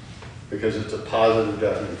 because it's a positive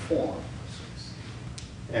definite form.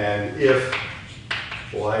 And if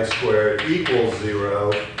y squared equals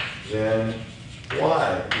 0, then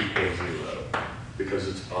y equals 0 because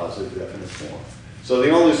it's a positive definite form. So the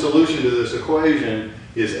only solution to this equation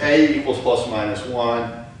is a equals plus minus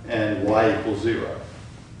 1 and y equals 0.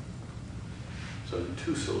 So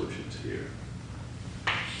two solutions here.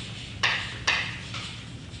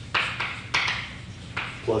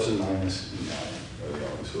 Plus and minus 9 are the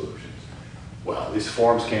only solutions. Well, these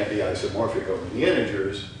forms can't be isomorphic over the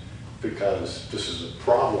integers because this is a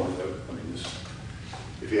problem that, I mean, this,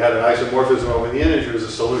 if you had an isomorphism over the integers,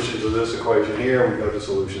 the solutions of this equation here would go to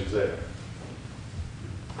solutions there.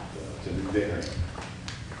 So it's an invariant.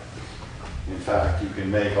 In fact, you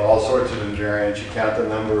can make all sorts of invariants. You count the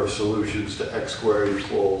number of solutions to x squared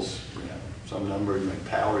equals, you know, some number, you make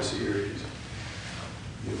power series.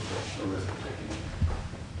 Beautiful arithmetic.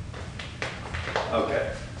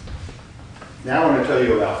 Okay. Now I want to tell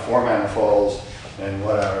you about four manifolds and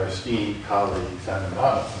what our esteemed colleague Simon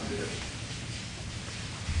Donaldson did.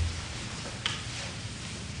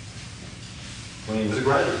 When he was a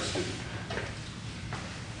graduate student.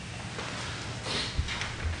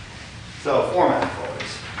 So, four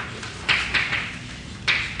manifolds.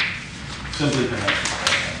 Simply connected.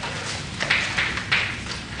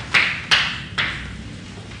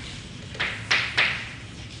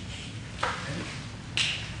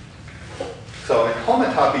 So, in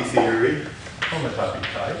homotopy theory, homotopy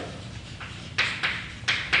type,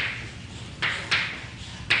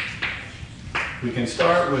 we can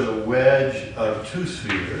start with a wedge of two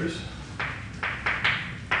spheres,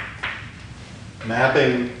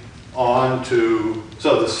 mapping onto,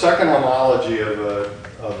 so the second homology of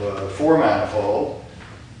a four manifold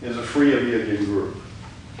is a free abelian group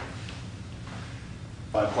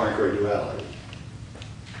by Poincare duality.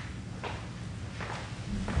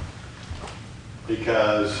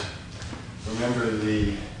 Because remember,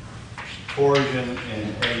 the torsion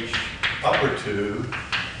in H upper 2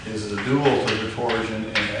 is the dual to the torsion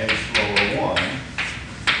in H lower 1.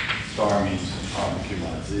 Star means atomic Q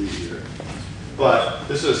mod Z here. But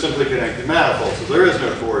this is a simply connected manifold, so there is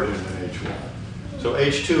no torsion in H1. So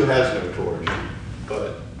H2 has no torsion,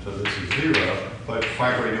 so this is 0. But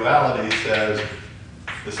Poincare duality says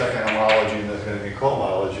the second homology and the second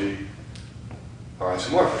cohomology are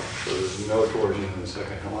isomorphic. So there's no torsion in the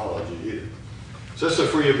second homology either. So this is a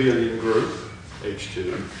free abelian group,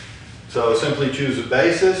 H2. So simply choose a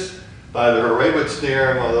basis. By the Hurewitz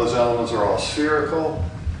theorem, well, those elements are all spherical.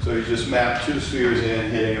 So you just map two spheres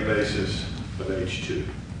in, hitting a basis of H2.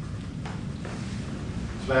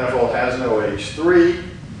 This manifold has no H3.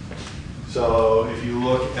 So if you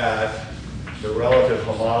look at the relative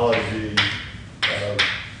homology of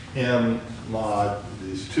M mod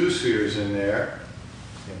these two spheres in there,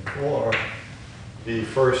 in 4, the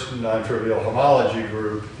first non-trivial homology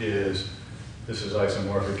group is, this is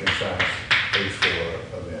isomorphic in fact, H4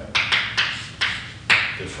 of M,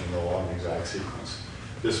 just from the long exact sequence.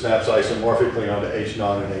 This maps isomorphically onto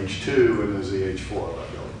H0 and H2, and there's the H4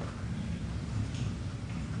 left over.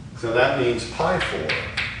 So that means pi 4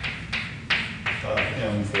 of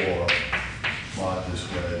M4 mod this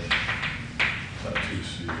wedge of two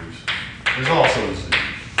spheres is also Z.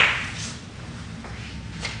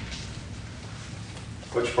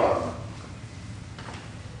 Which problem?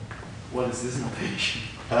 What is this notation?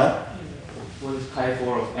 Huh? What is pi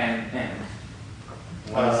 4 of n?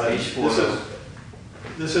 What is H4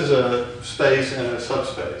 This is a space and a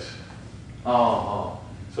subspace. Oh.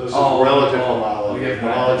 So this is relative we homology, have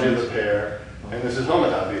homology of mappings. the pair, and this is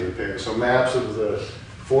homotopy of the pair. So maps of the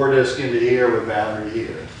 4 disk into here with boundary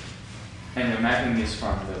here. And the mapping is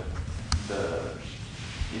from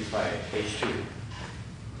is by H2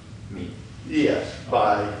 me. Yes,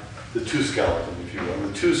 by the two skeleton, if you will.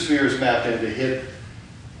 The two spheres mapped into hit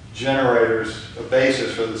generators, a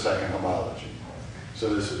basis for the second homology.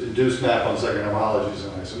 So this induced map on second homology is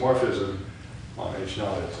an isomorphism. On H0, it's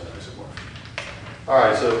an isomorphism. All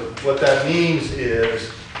right, so what that means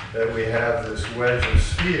is that we have this wedge of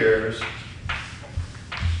spheres,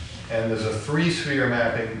 and there's a 3-sphere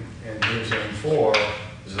mapping, and here's M4.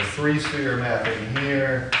 There's a 3-sphere mapping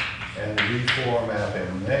here, and a V4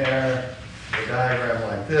 mapping there. A diagram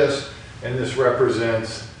like this, and this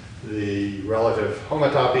represents the relative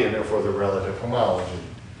homotopy and therefore the relative homology.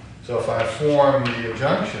 So if I form the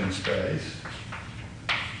adjunction space,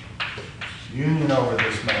 union over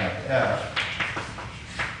this map F,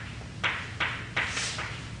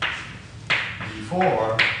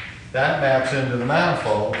 V4, that maps into the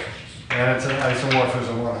manifold, and it's an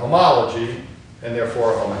isomorphism on homology, and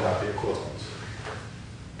therefore a homotopy equivalence.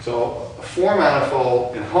 So a 4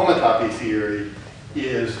 manifold in homotopy theory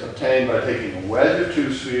is obtained by taking a wedge of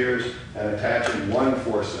two spheres and attaching one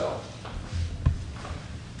 4 cell.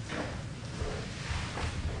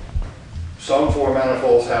 Some 4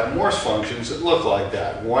 manifolds have Morse functions that look like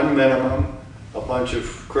that. One minimum, a bunch of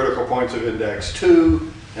critical points of index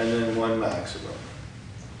 2, and then one maximum,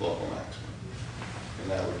 local maximum.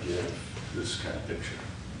 And that would give this kind of picture.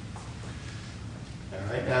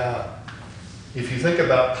 All right, now, if you think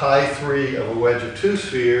about pi 3 of a wedge of two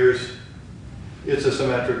spheres, it's a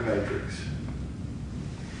symmetric matrix.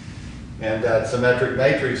 And that symmetric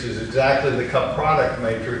matrix is exactly the cup product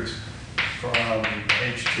matrix from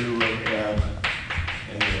H2 of M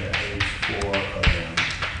and H4 of M.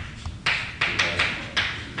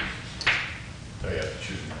 So you have to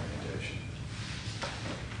choose an orientation.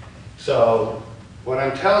 So what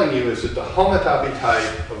I'm telling you is that the homotopy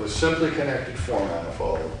type of a simply connected 4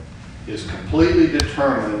 manifold is completely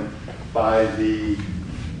determined by the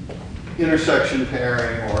intersection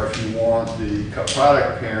pairing, or if you want, the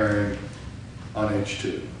product pairing on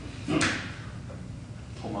H2.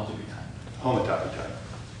 Homotopy type. Homotopy type.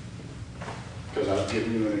 Because I've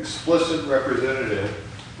given you an explicit representative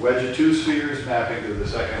wedge of two spheres mapping to the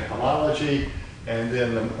second homology, and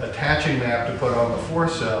then the attaching map to put on the 4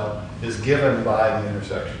 cell is given by the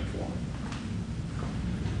intersection form.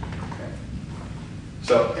 Okay.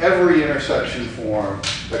 So every intersection form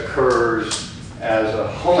occurs as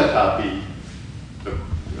a homotopy,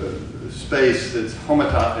 the space that's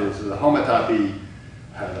homotopy, is the homotopy,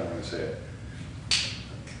 how do I want to say it?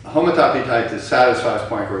 A homotopy type that satisfies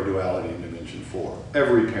Poincare duality in dimension 4.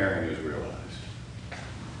 Every pairing is realized.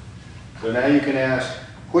 So now you can ask,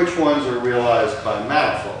 which ones are realized by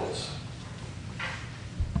manifolds?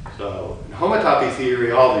 So So in homotopy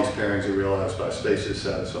theory, all these pairings are realized by spaces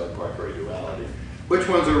satisfying Poincare duality. Which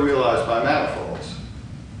ones are realized by manifolds?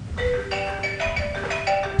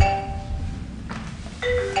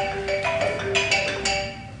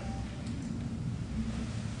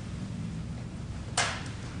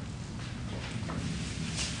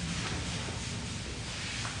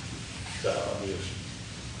 So I'll just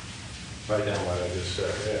write down what I just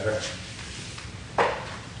said there.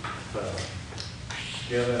 So,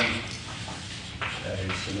 given a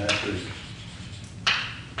symmetric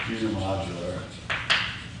unimodular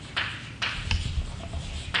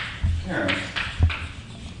pairing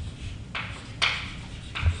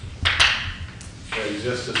there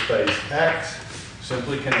exists a space X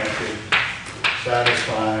simply connected,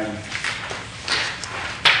 satisfying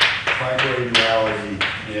Poincare duality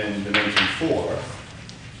in dimension 4.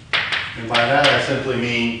 And by that I simply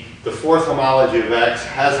mean the fourth homology of X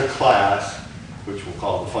has a class, which we'll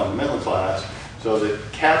call the fundamental class, so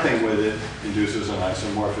that capping with it induces an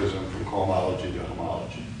isomorphism from cohomology to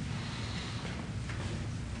homology.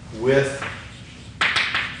 With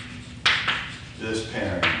this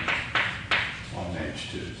pairing on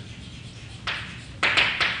H2.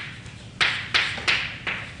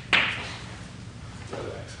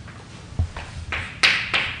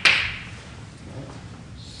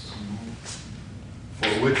 For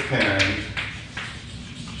which pairings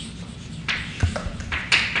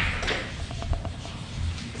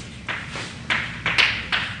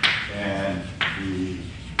and we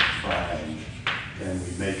find, and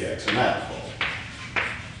we make X a manifold.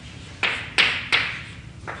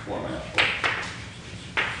 Four manifold.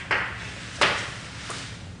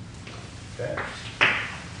 Okay.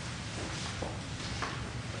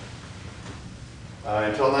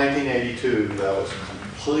 Until 1982, that was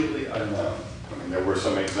completely unknown. I mean, there were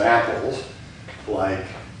some examples like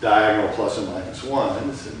diagonal plus and minus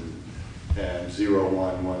ones and 0,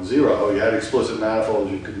 1, 1, 0. You had explicit manifolds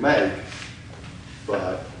you could make,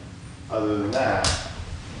 but other than that,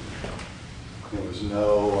 there was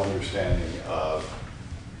no understanding of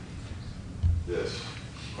this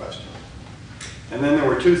question. And then there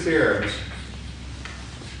were two theorems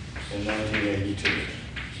in 1982.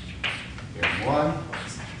 Theorem 1,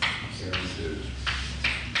 theorem 2.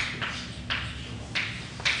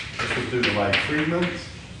 This was due to Mike Friedman.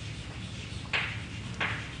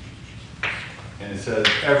 And it says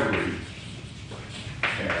every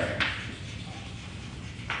pairing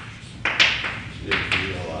is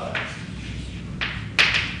realized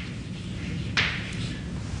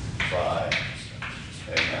by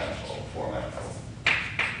a manifold, four manifold.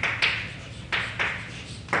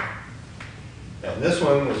 And this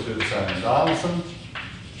one was due to Simon Donaldson.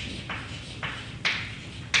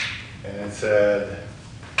 And it said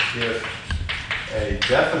if a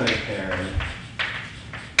definite pairing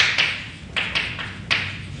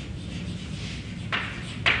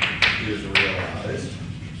is realized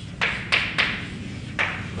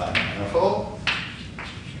by manifold,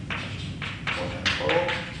 or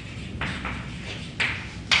manifold,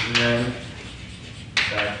 then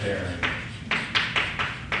that pairing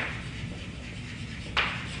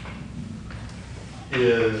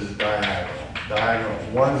is diagonal. Diagonal,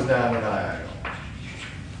 one's down a diagonal.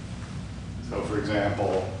 So for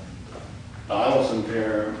example,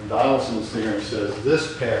 Donaldson's theorem says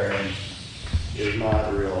this pairing is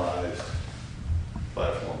not realized by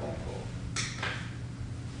a four manifold.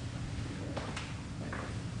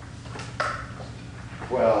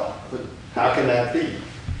 Well, but how can that be?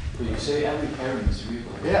 But you say every pairing is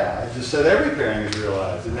realized. Yeah, I just said every pairing is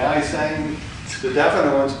realized, and now he's saying the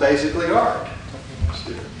definite ones basically aren't.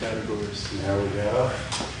 Categories. There we go.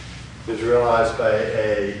 Is realized by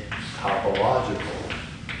a topological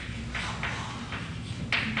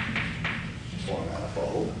four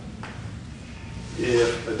manifold.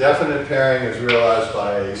 If a definite pairing is realized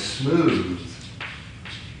by a smooth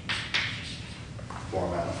four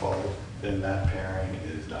manifold, then that pairing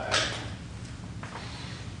is diagonal.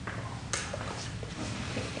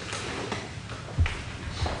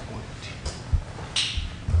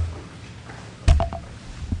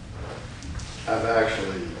 I've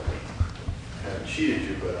actually haven't cheated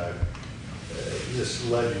you, but I've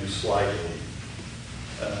misled you slightly.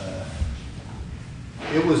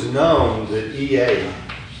 It was known that E8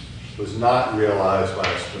 was not realized by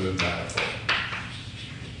a smooth manifold.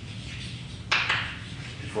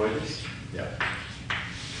 Before this? Yeah.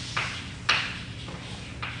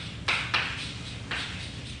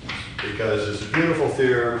 Because there's a beautiful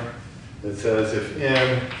theorem that says if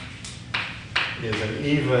M is an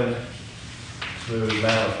even smooth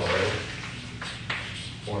manifold,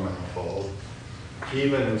 four manifold,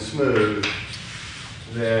 even and smooth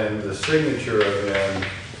then the signature of n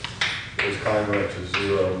is congruent to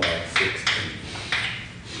 0 mod 16.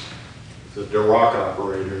 It's a Dirac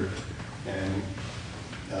operator, and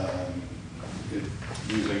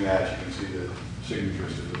using that, you can see the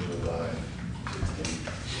signatures divisible by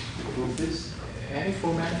 16. Is this any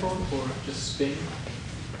full manifold or just spin?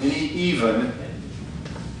 Any even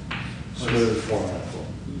smooth form manifold.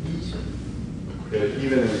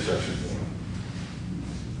 Even intersection form.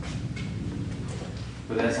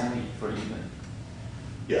 But that's only for even.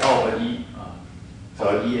 Yeah. Oh, but E.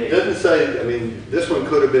 So EA. it doesn't say, I mean, this one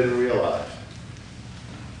could have been realized.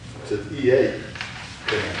 It's an E8.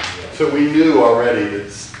 So we knew already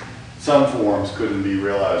that some forms couldn't be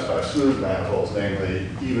realized by smooth manifolds, namely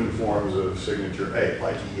even forms of signature 8,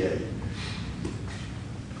 like E8.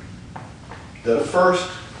 The first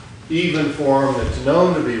even form that's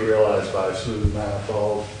known to be realized by a smooth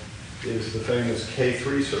manifold is the famous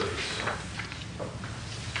K3 surface.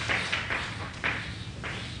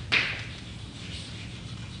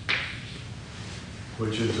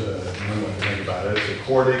 Which is one way to think about it. It's a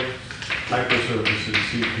quartic hypersurface in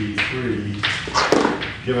CP3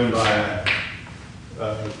 given by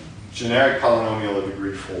a generic polynomial of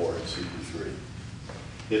degree 4 in CP3.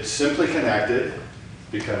 It's simply connected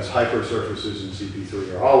because hypersurfaces in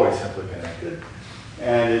CP3 are always simply connected.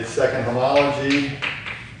 And its second homology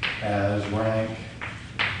has rank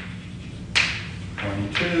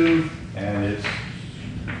 22, and it's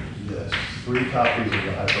this, 3 copies of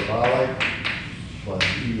the hyperbolic plus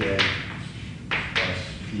EA plus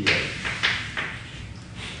PA.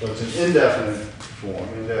 So it's an indefinite form,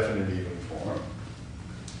 indefinite even form.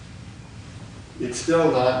 It's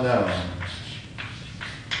still not known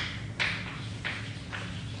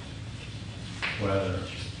whether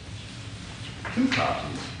 2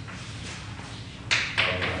 copies of the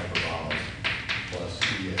hyperbolic plus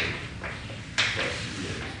EA plus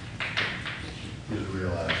EA is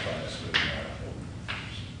realized by a smooth manifold.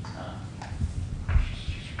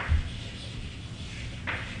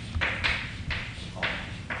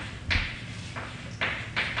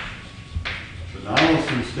 So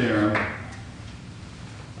Donaldson's theorem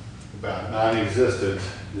about non-existence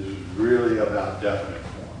is really about definite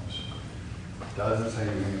forms. It doesn't say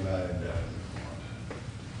anything about indefinite forms.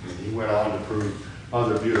 And he went on to prove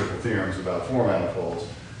other beautiful theorems about form manifolds,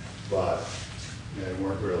 but they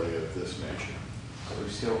weren't really of this nature. So we're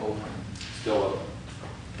still open. Still open.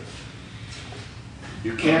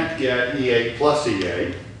 You can't get E8 plus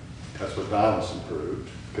E8. That's what Donaldson proved,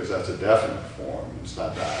 because that's a definite form. It's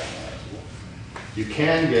not diagonalizable. You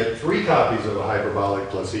can get 3 copies of a hyperbolic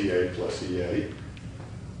plus E8 plus E8.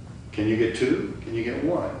 Can you get 2? Can you get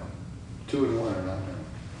 1? 2 and 1 are not known.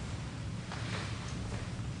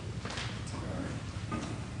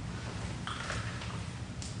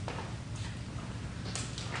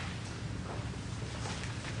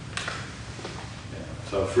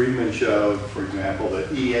 So Friedman showed, for example, that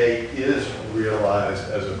E8 is realized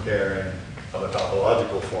as a pairing of a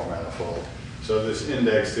topological form manifold. So this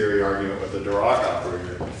index theory argument with the Dirac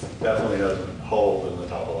operator definitely doesn't hold in the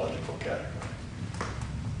topological category.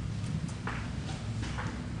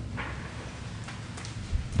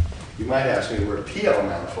 You might ask me where PL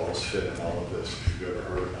manifolds fit in all of this, if you've ever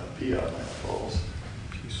heard about PL manifolds.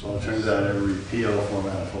 Well, it turns out every PL form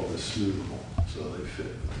manifold is smoothable, so they fit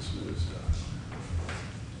with the smooth stuff.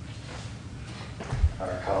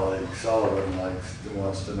 Our colleague Sullivan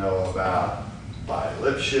wants to know about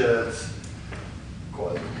bi-Lipschitz,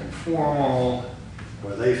 quasi-conformal,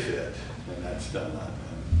 where they fit, and that's still not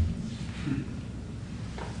known.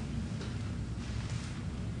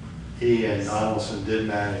 He and Donaldson did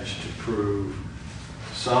manage to prove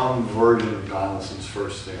some version of Donaldson's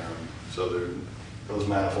first theorem, so those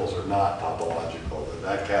manifolds are not topological.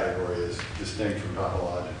 That category is distinct from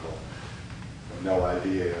topological. I have no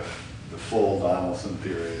idea if the full Donaldson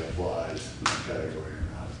theory applies in that category or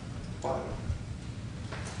not. Why?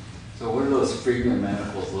 So what do those Friedman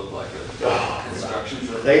manifolds look like? Constructions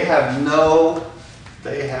of They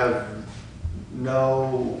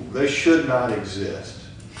should not exist.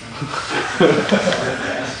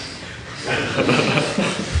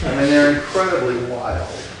 I mean, they're incredibly wild.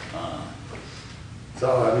 So,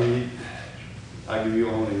 I mean, I give you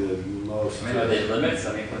only the most. I mean, are they limits?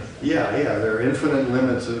 I mean, Yeah, there are infinite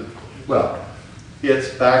limits of, well, it's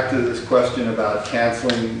back to this question about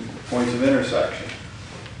canceling points of intersection.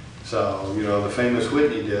 So, you know, the famous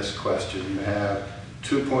Whitney disk question, you have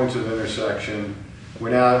 2 points of intersection.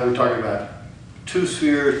 We're talking about 2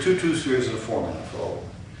 spheres in a form manifold.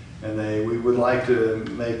 And we would like to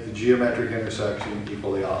make the geometric intersection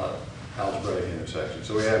equal the algebraic intersection.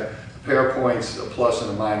 So we have a pair of points, a plus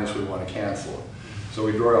and a minus, we want to cancel it. So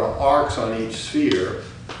we draw arcs on each sphere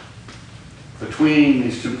between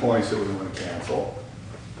these 2 points that we want to cancel.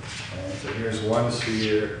 And so here's one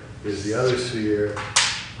sphere, here's the other sphere.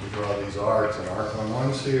 We draw these arcs, an arc on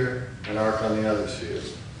one sphere, an arc on the other sphere.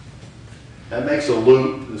 That makes a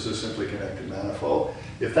loop. This is simply connected manifold.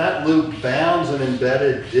 If that loop bounds an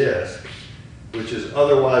embedded disk, which is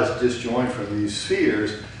otherwise disjoint from these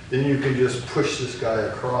spheres, then you can just push this guy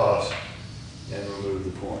across and remove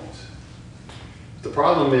the points. The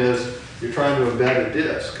problem is you're trying to embed a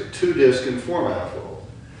disk, a 2-disk in 4 manifold.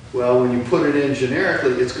 Well, when you put it in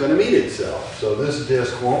generically, it's going to meet itself. So this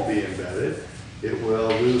disk won't be embedded. It will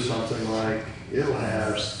do something like, it'll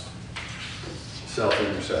have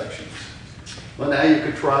self-intersections. Well, now you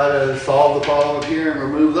could try to solve the problem up here and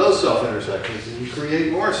remove those self-intersections, and you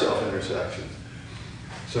create more self-intersections.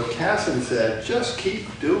 So Casson said, just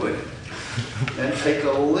keep doing it, and take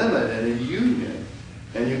a limit and a union,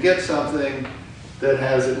 and you get something that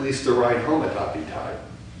has at least the right homotopy type,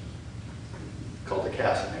 called the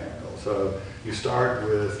Casson handle. So you start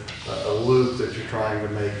with a loop that you're trying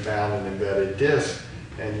to make bound an embedded disk,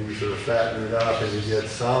 and you sort of fatten it up, and you get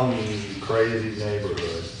some crazy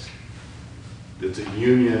neighborhood. It's a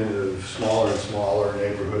union of smaller and smaller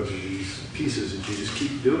neighborhoods of these pieces that you just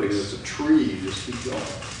keep doing. It's a tree, you just keep going.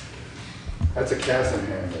 That's a Casson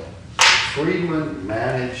handle. Friedman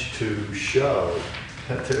managed to show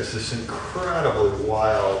that there's this incredibly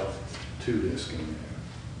wild 2-disk in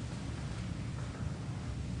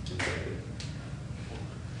there.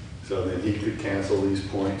 So then he could cancel these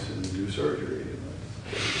points and do surgery.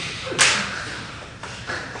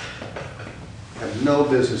 Have no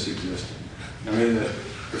business existing. I mean, the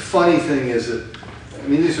funny thing is that, I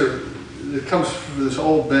mean, it comes from this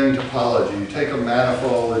old Bing topology. You take a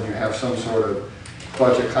manifold and you have some sort of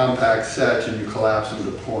bunch of compact sets and you collapse them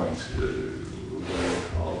to points, what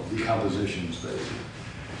they call decompositions, basically.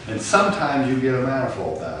 And sometimes you get a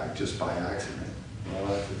manifold back just by accident.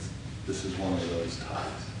 Well, this is one of those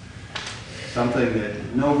types. Something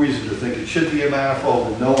that no reason to think it should be a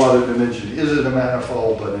manifold, in no other dimension is it a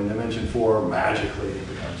manifold, but in dimension 4, magically it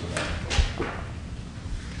becomes a manifold.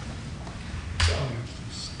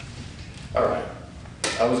 All right.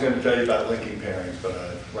 I was going to tell you about linking pairings, but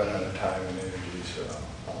I've run out of time and energy, so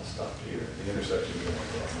I'll stop here. The intersection is going to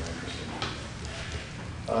be a lot more interesting.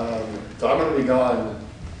 So I'm going to be gone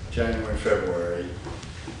January, February.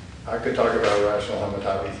 I could talk about rational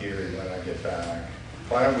homotopy theory when I get back.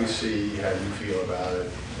 Why don't we see how you feel about it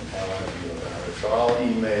and how I feel about it. So I'll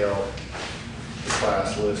email the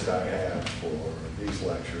class list I have for these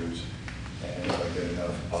lectures, and if I get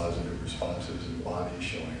enough positive responses and bodies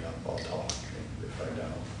showing up, I'll talk. If I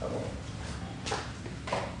don't, I won't.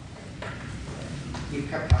 You've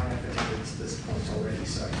kept high enough attendance to this point already,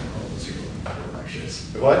 so I can roll those your lectures.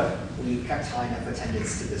 What? Well, you've kept high enough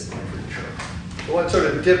attendance to this point for sure. Well, it sort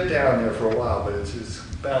of dipped down there for a while, but it's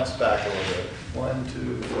bounced back a little bit. 1,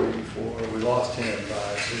 2, 3, 4. We lost 10,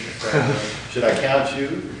 5, 6, 7. Should I count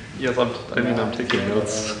you? Yes, I'm taking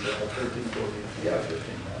notes. 13, 14, yeah, 15,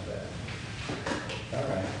 not bad. All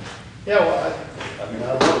right. Yeah, well, I mean, I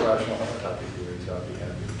love rational homotopy theory, so I'll be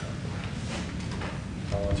happy to talk.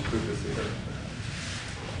 I want to prove the theory.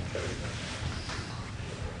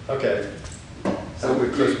 Okay. So Have a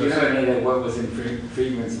good do you Christmas. have any idea what was in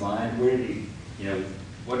Friedman's mind? Where did he,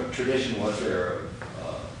 what tradition was there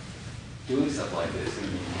of doing stuff like this?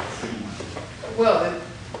 Well,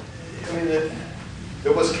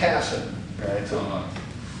 it was Casson, right? So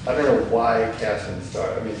I don't know why Casson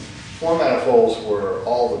started. I mean, 4 manifolds were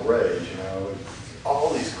all the rage,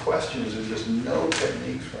 all these questions and just no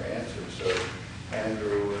techniques for answers. So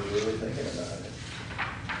Andrew was really thinking about it.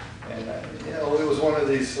 And, it was one of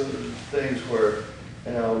these things where,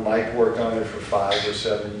 Mike worked on it for 5 or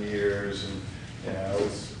 7 years and,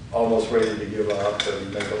 was almost ready to give up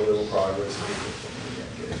and make a little progress.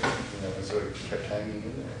 So it kept hanging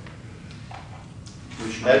in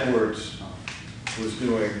there. Edwards was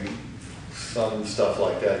doing some stuff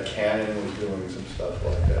like that. Cannon was doing some stuff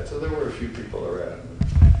like that. So there were a few people around.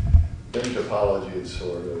 Then topology is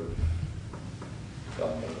sort of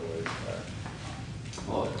gone by the wayside.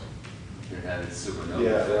 Well, it had its supernova.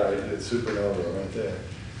 Yeah, right. It's supernova right there.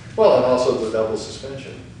 Well, and also the double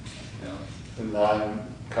suspension. Yeah. The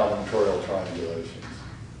non-combinatorial triangulations.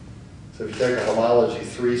 So if you take a homology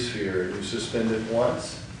 3-sphere and you suspend it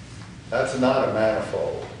once, that's not a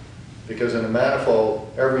manifold. Because in a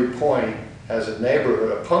manifold, every point has a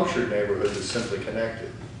neighborhood, a punctured neighborhood that's simply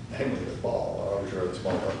connected, namely the ball, arbitrarily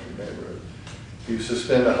small punctured neighborhood. If you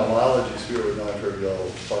suspend a homology sphere with non-trivial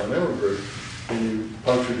fundamental group, then you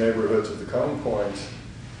punctured neighborhoods of the cone points,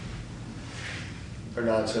 are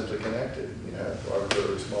non-simply connected. You have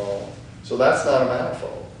arbitrarily small. So that's not a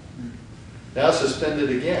manifold. Now suspend it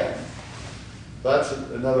again. That's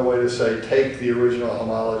another way to say take the original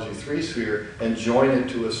homology 3 sphere and join it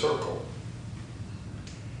to a circle.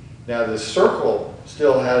 Now the circle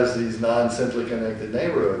still has these non-simply connected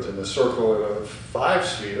neighborhoods, and the circle in a 5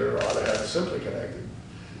 sphere ought to have simply connected.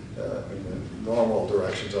 I mean, the normal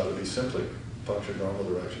directions ought to be simply, function normal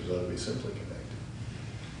directions ought to be simply connected.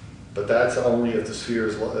 But that's only if the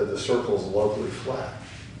circle is locally flat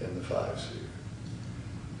in the 5 sphere.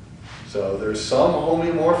 So there's some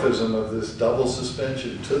homomorphism of this double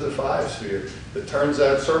suspension to the 5 sphere that turns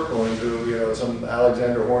that circle into, you know, some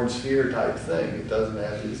Alexander Horn sphere type thing. It doesn't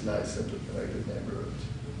have these nice simply connected neighborhoods.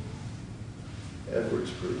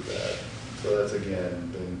 Edwards proved that. So that's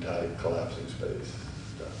again bin type collapsing space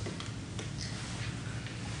stuff.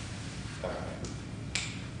 All right.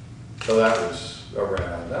 So that was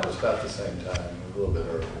around. That was about the same time, a little bit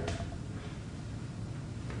earlier.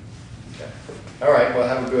 Okay. All right. Well,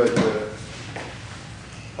 have a good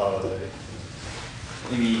holiday.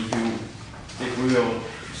 Maybe if we will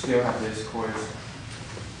still have this course,